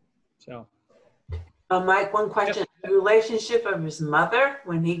 So. Mike, one question. The relationship of his mother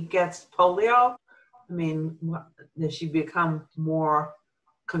when he gets polio, I mean, does she become more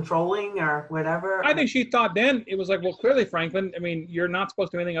controlling or whatever? I think she thought then, it was like, well, clearly, Franklin, I mean, you're not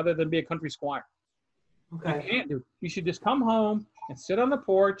supposed to do anything other than be a country squire. Okay. You can't do. You should just come home and sit on the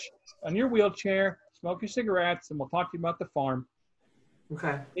porch on your wheelchair, smoke your cigarettes, and we'll talk to you about the farm.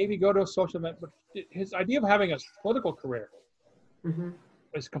 Okay. Maybe go to a social event. But his idea of having a political career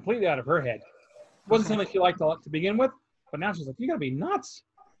was completely out of her head. It wasn't something she liked to begin with, but now she's like, you got to be nuts.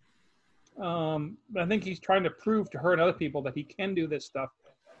 But I think he's trying to prove to her and other people that he can do this stuff,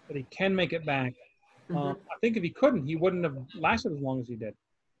 that he can make it back. I think if he couldn't, he wouldn't have lasted as long as he did.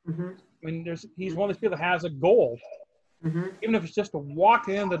 I mean, he's one of those people that has a goal, even if it's just to walk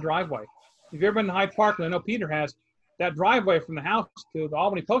in the driveway. If you've ever been to Hyde Park, and I know Peter has, that driveway from the house to the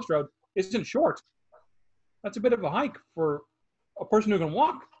Albany Post Road isn't short. That's a bit of a hike for a person who can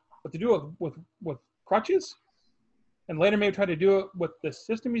walk, but to do it with crutches, and later maybe try to do it with the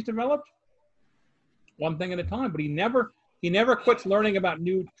system he's developed, one thing at a time. But he never quits learning about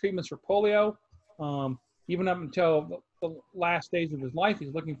new treatments for polio. Even up until the last days of his life,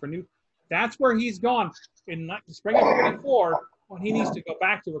 he's looking for new. That's where he's gone in the spring of 24, when he needs to go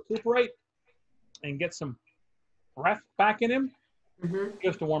back to recuperate and get some breath back in him. He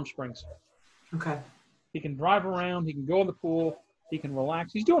goes to Warm Springs. Okay. He can drive around. He can go in the pool. He can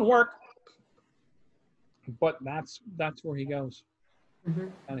relax. He's doing work, but that's where he goes.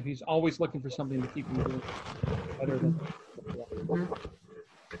 And he's always looking for something to keep him doing better than.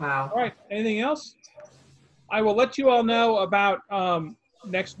 Wow. All right. Anything else? I will let you all know about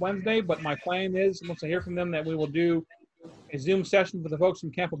next Wednesday, but my plan is, once I hear from them, that we will do a Zoom session for the folks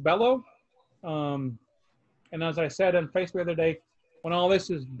from Campobello. And as I said on Facebook the other day, when all this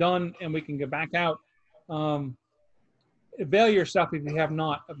is done and we can get back out, avail yourself, if you have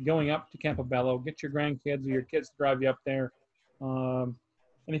not, of going up to Campobello. Get your grandkids or your kids to drive you up there. And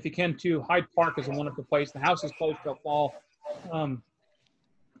if you can too, Hyde Park is a wonderful place. The house is closed till fall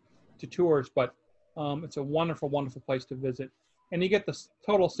to tours, but it's a wonderful, wonderful place to visit. And you get the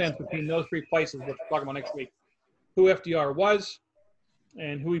total sense between those three places, which we'll talk about next week, who FDR was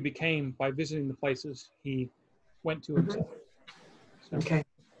and who he became by visiting the places he went to himself. So. Okay.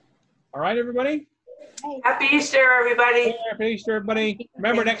 All right, everybody. Happy Easter, everybody. Happy Easter, everybody.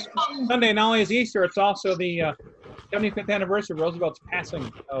 Remember, next Sunday, not only is Easter, it's also the 75th anniversary of Roosevelt's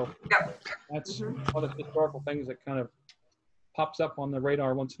passing. So that's one of the historical things that kind of pops up on the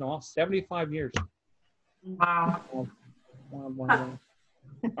radar once in a while. 75 years. Wow. All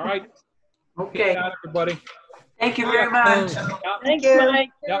right. Okay. Peace out, everybody. Thank you very much. Yep. Thank you.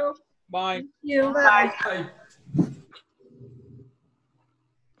 Yep. Bye. Thank you. Bye. Bye.